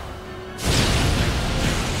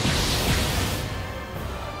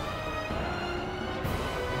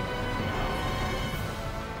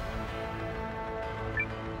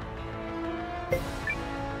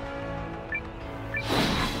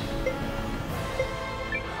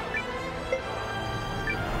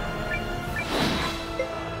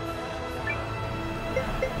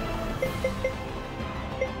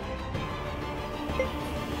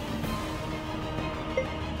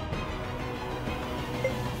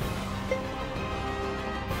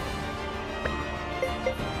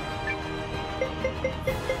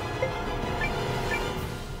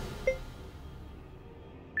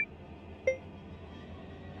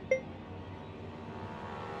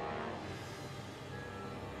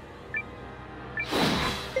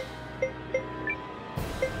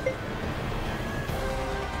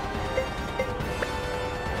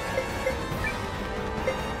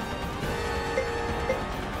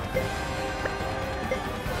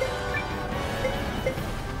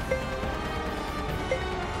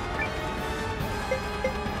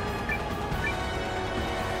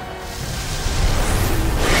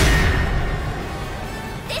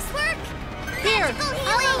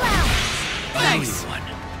 Thanks!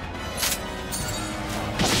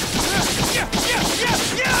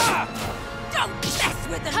 Don't mess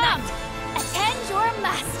with the nut! Attend your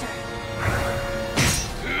master!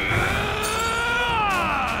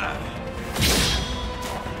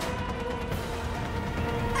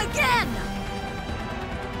 Again!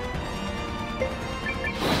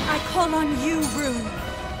 I call on you, Rune.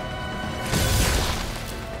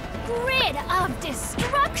 Grid of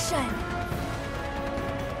destruction!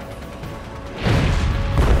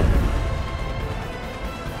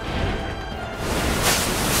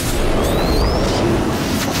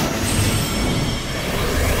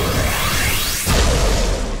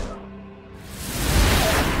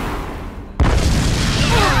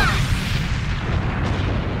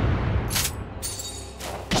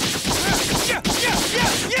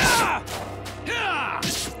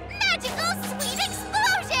 Magical sweet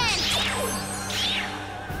explosion!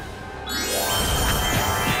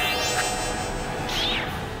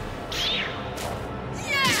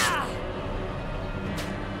 Yeah!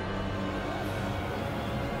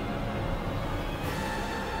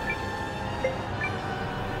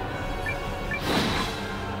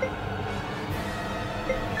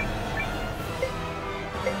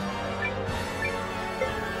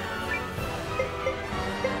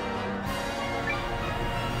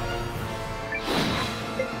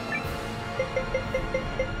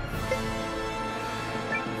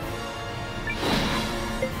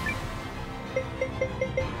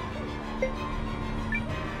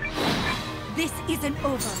 This isn't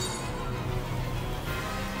over.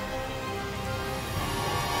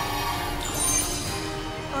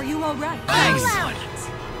 Are you alright? Thanks! All out.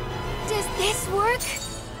 Does this work?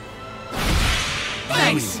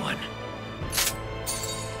 Thanks! One.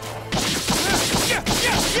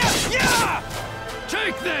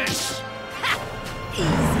 Take this!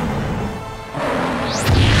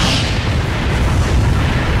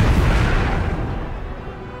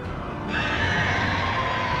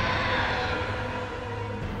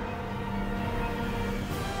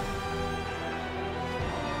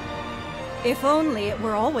 If only it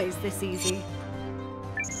were always this easy.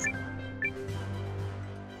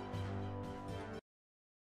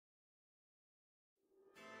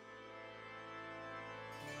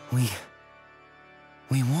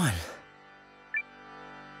 We won.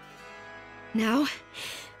 Now,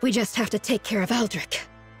 we just have to take care of Aldrich.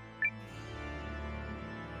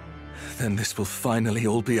 Then this will finally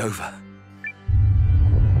all be over.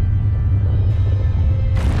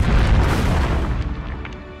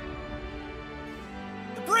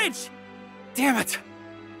 The bridge! Damn it!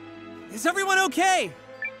 Is everyone okay?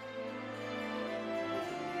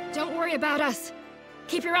 Don't worry about us.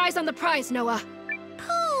 Keep your eyes on the prize, Noah.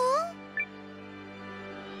 Cool.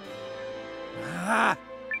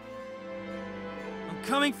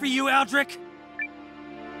 Coming for you, Aldrich!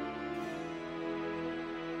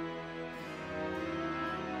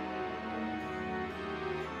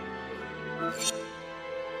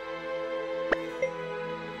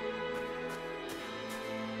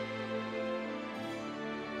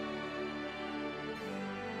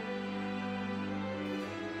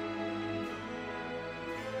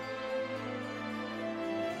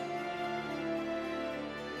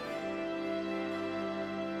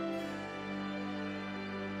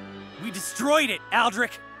 We destroyed it,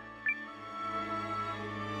 Aldrich!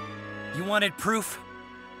 You wanted proof?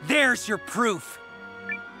 There's your proof!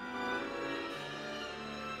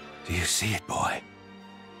 Do you see it, boy?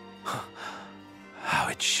 How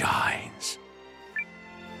it shines.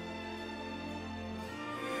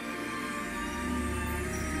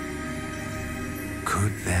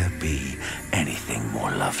 Could there be anything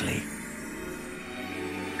more lovely?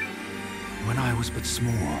 When I was but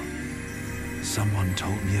small, someone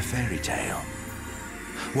told me a fairy tale.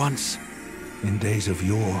 Once, in days of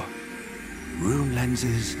yore, rune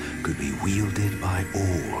lenses could be wielded by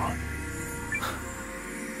all.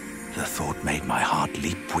 The thought made my heart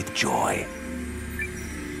leap with joy.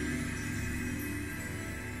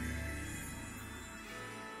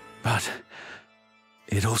 But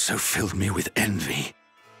it also filled me with envy.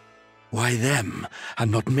 Why them,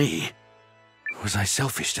 and not me? Was I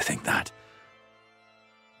selfish to think that?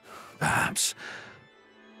 Perhaps.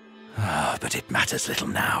 But it matters little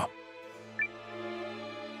now.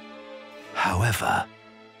 However,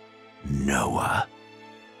 Noah.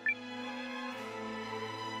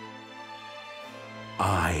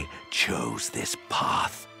 I chose this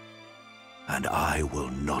path, and I will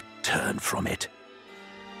not turn from it.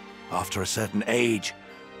 After a certain age,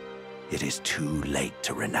 it is too late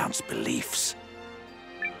to renounce beliefs.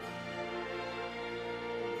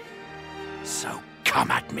 So come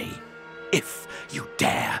at me, if you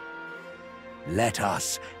dare. Let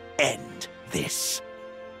us end this.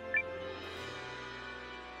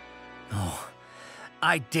 Oh,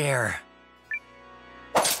 I dare.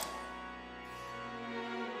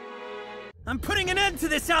 I'm putting an end to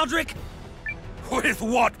this, Aldrich! With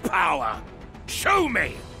what power? Show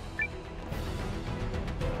me!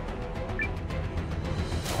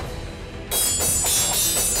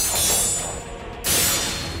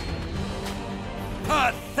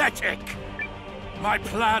 Pathetic! My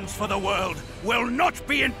plans for the world will not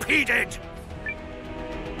be impeded!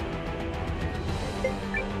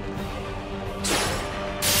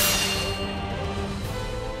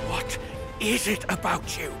 What is it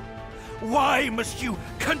about you? Why must you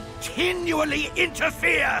continually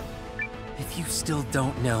interfere? If you still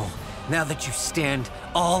don't know, now that you stand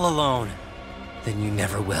all alone, then you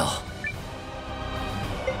never will.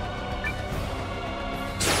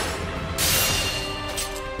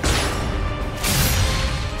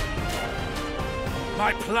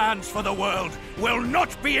 My plans for the world will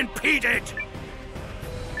not be impeded!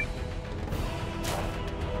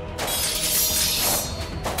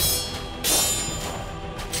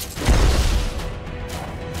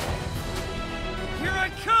 Here I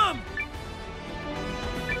come!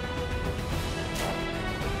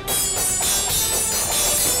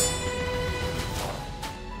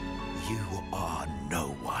 You are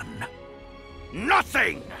no one.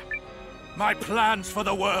 Nothing! My plans for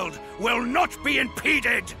the world will not be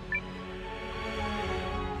impeded!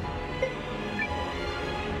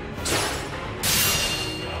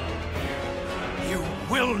 You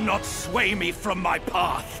will not sway me from my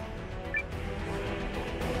path!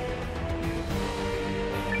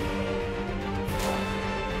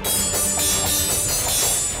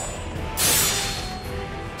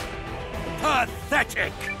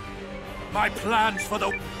 Pathetic! My plans for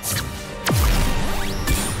the...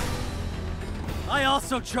 I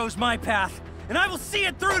also chose my path, and I will see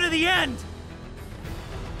it through to the end!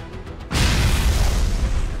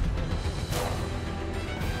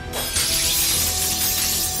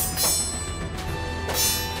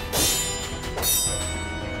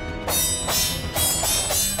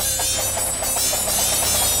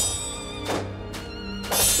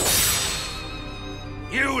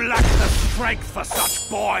 You lack the strength for such,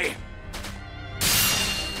 boy!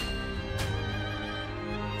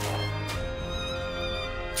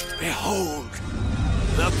 Behold,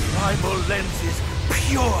 the primal lens's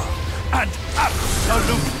pure and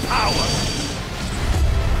absolute power!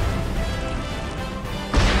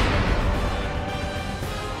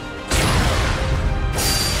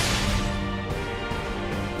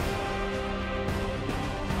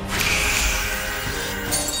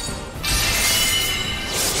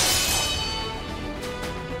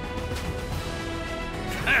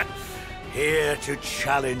 Here to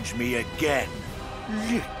challenge me again,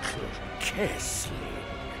 Little Kessling.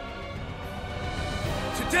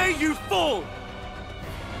 Today you fall!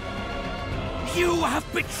 You have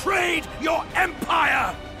betrayed your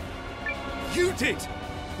empire! You did!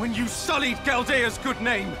 When you sullied Galdea's good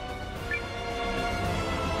name!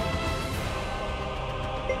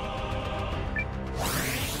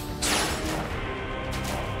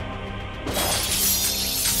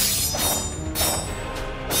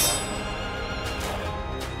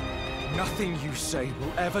 Nothing you say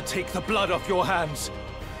will ever take the blood off your hands.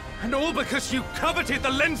 And all because you coveted the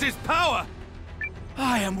lens's power!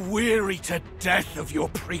 I am weary to death of your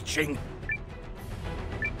preaching.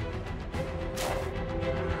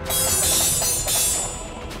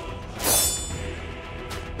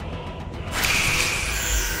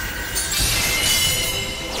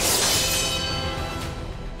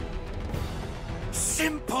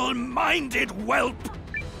 Simple-minded whelp!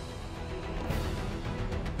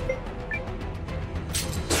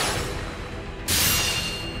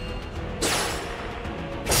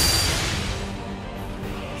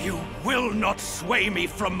 You will not sway me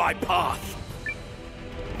from my path!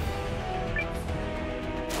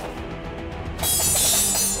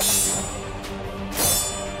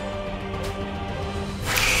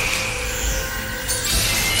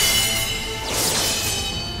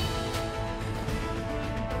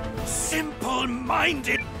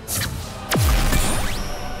 Simple-minded...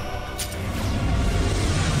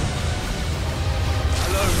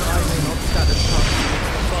 Alone I may not stand a chance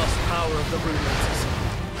against the vast power of the rune lenses.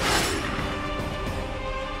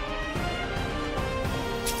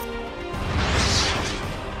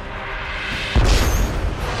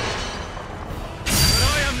 But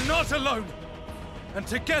I am not alone! And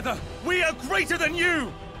together, we are greater than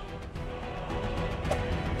you!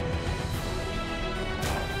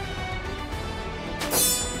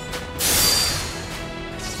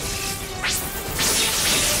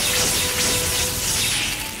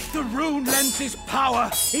 The rune lens's power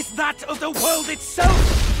is that of the world itself!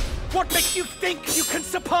 What makes you think you can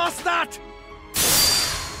surpass that?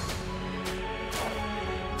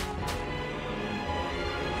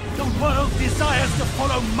 The world desires to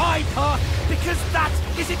follow my path because that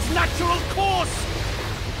is its natural course!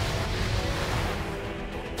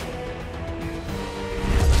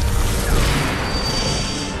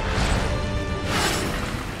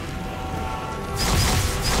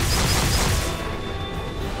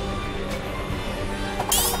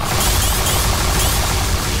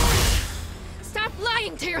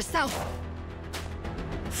 To yourself!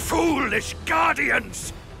 Foolish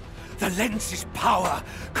guardians! The lens's power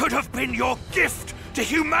could have been your gift to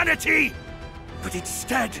humanity! But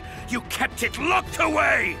instead, you kept it locked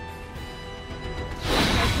away!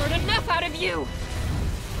 I've heard enough out of you!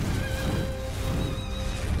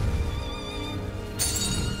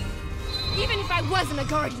 Even if I wasn't a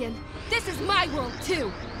guardian, this is my world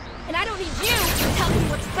too! And I don't need you to tell me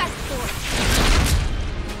what's best for it!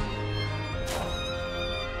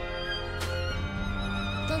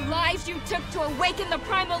 The lives you took to awaken the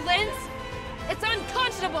primal lens? It's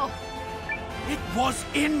unconscionable! It was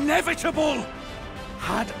inevitable!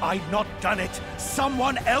 Had I not done it,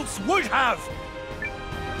 someone else would have!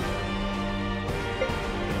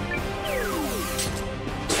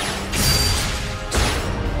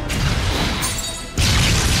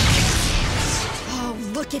 Oh,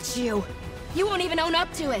 look at you! You won't even own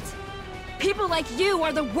up to it! People like you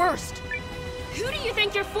are the worst! Who do you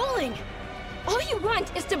think you're fooling? All you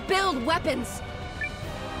want is to build weapons!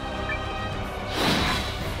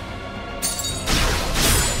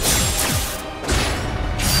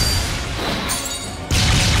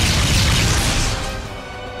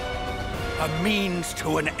 A means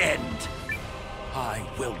to an end. I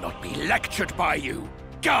will not be lectured by you,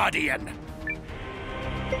 Guardian!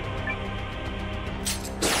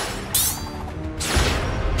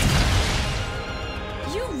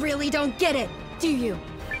 You really don't get it, do you?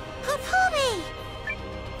 Poo-poo-me!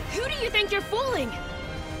 Who do you think you're fooling?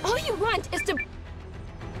 All you want is to...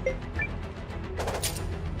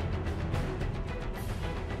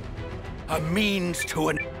 A means to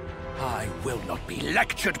an... I will not be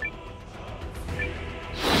lectured...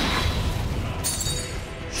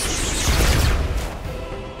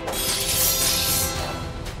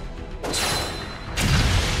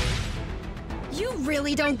 You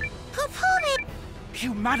really don't... Poo-poo-me!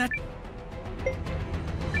 Humanity...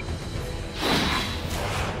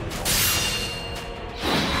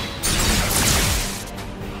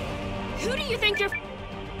 Who do you think you're...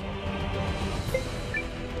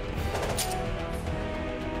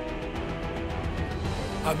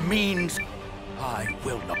 A means... I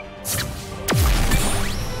will not... You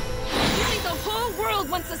think the whole world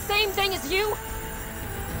wants the same thing as you?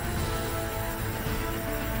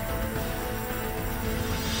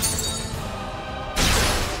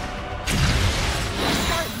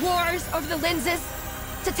 over the lenses?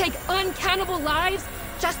 To take uncountable lives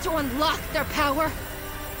just to unlock their power?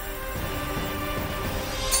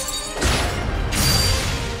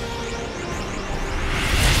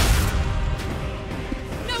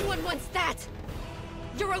 No one wants that!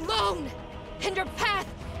 You're alone! And your path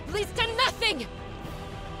leads to nothing!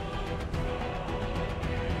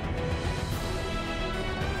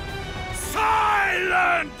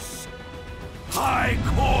 Silence! I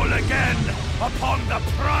call again upon the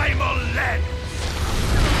primal lens!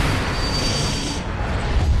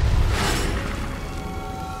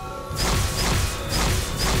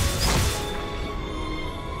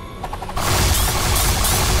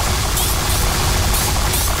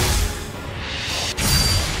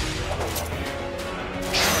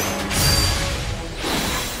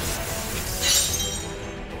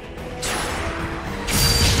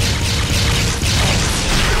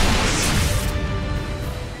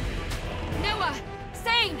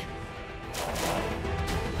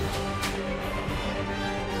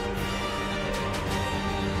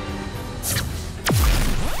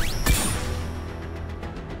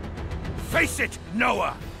 Face it,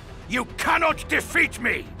 Noah! You cannot defeat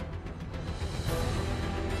me!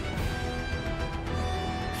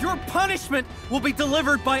 Your punishment will be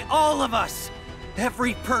delivered by all of us!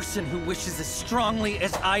 Every person who wishes as strongly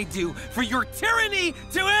as I do for your tyranny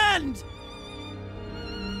to end!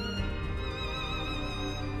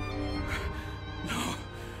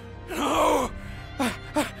 No!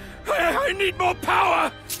 I need more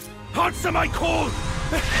power! Answer my call!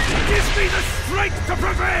 Give me the strength to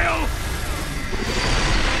prevail!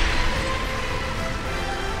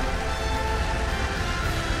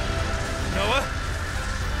 Noah?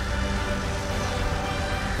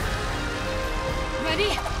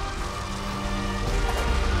 Ready?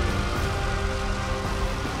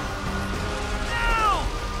 Now!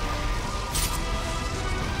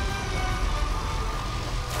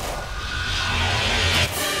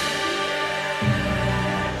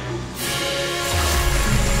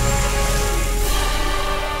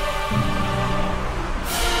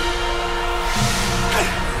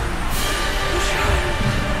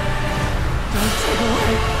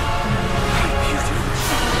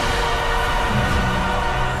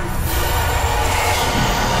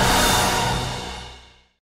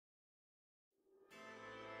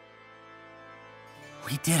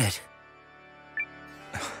 We did it.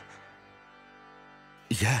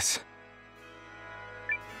 Yes.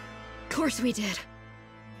 Of course we did.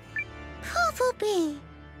 Poopy.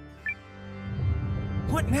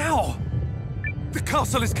 What now? The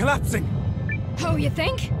castle is collapsing! Oh, you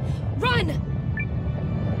think? Run!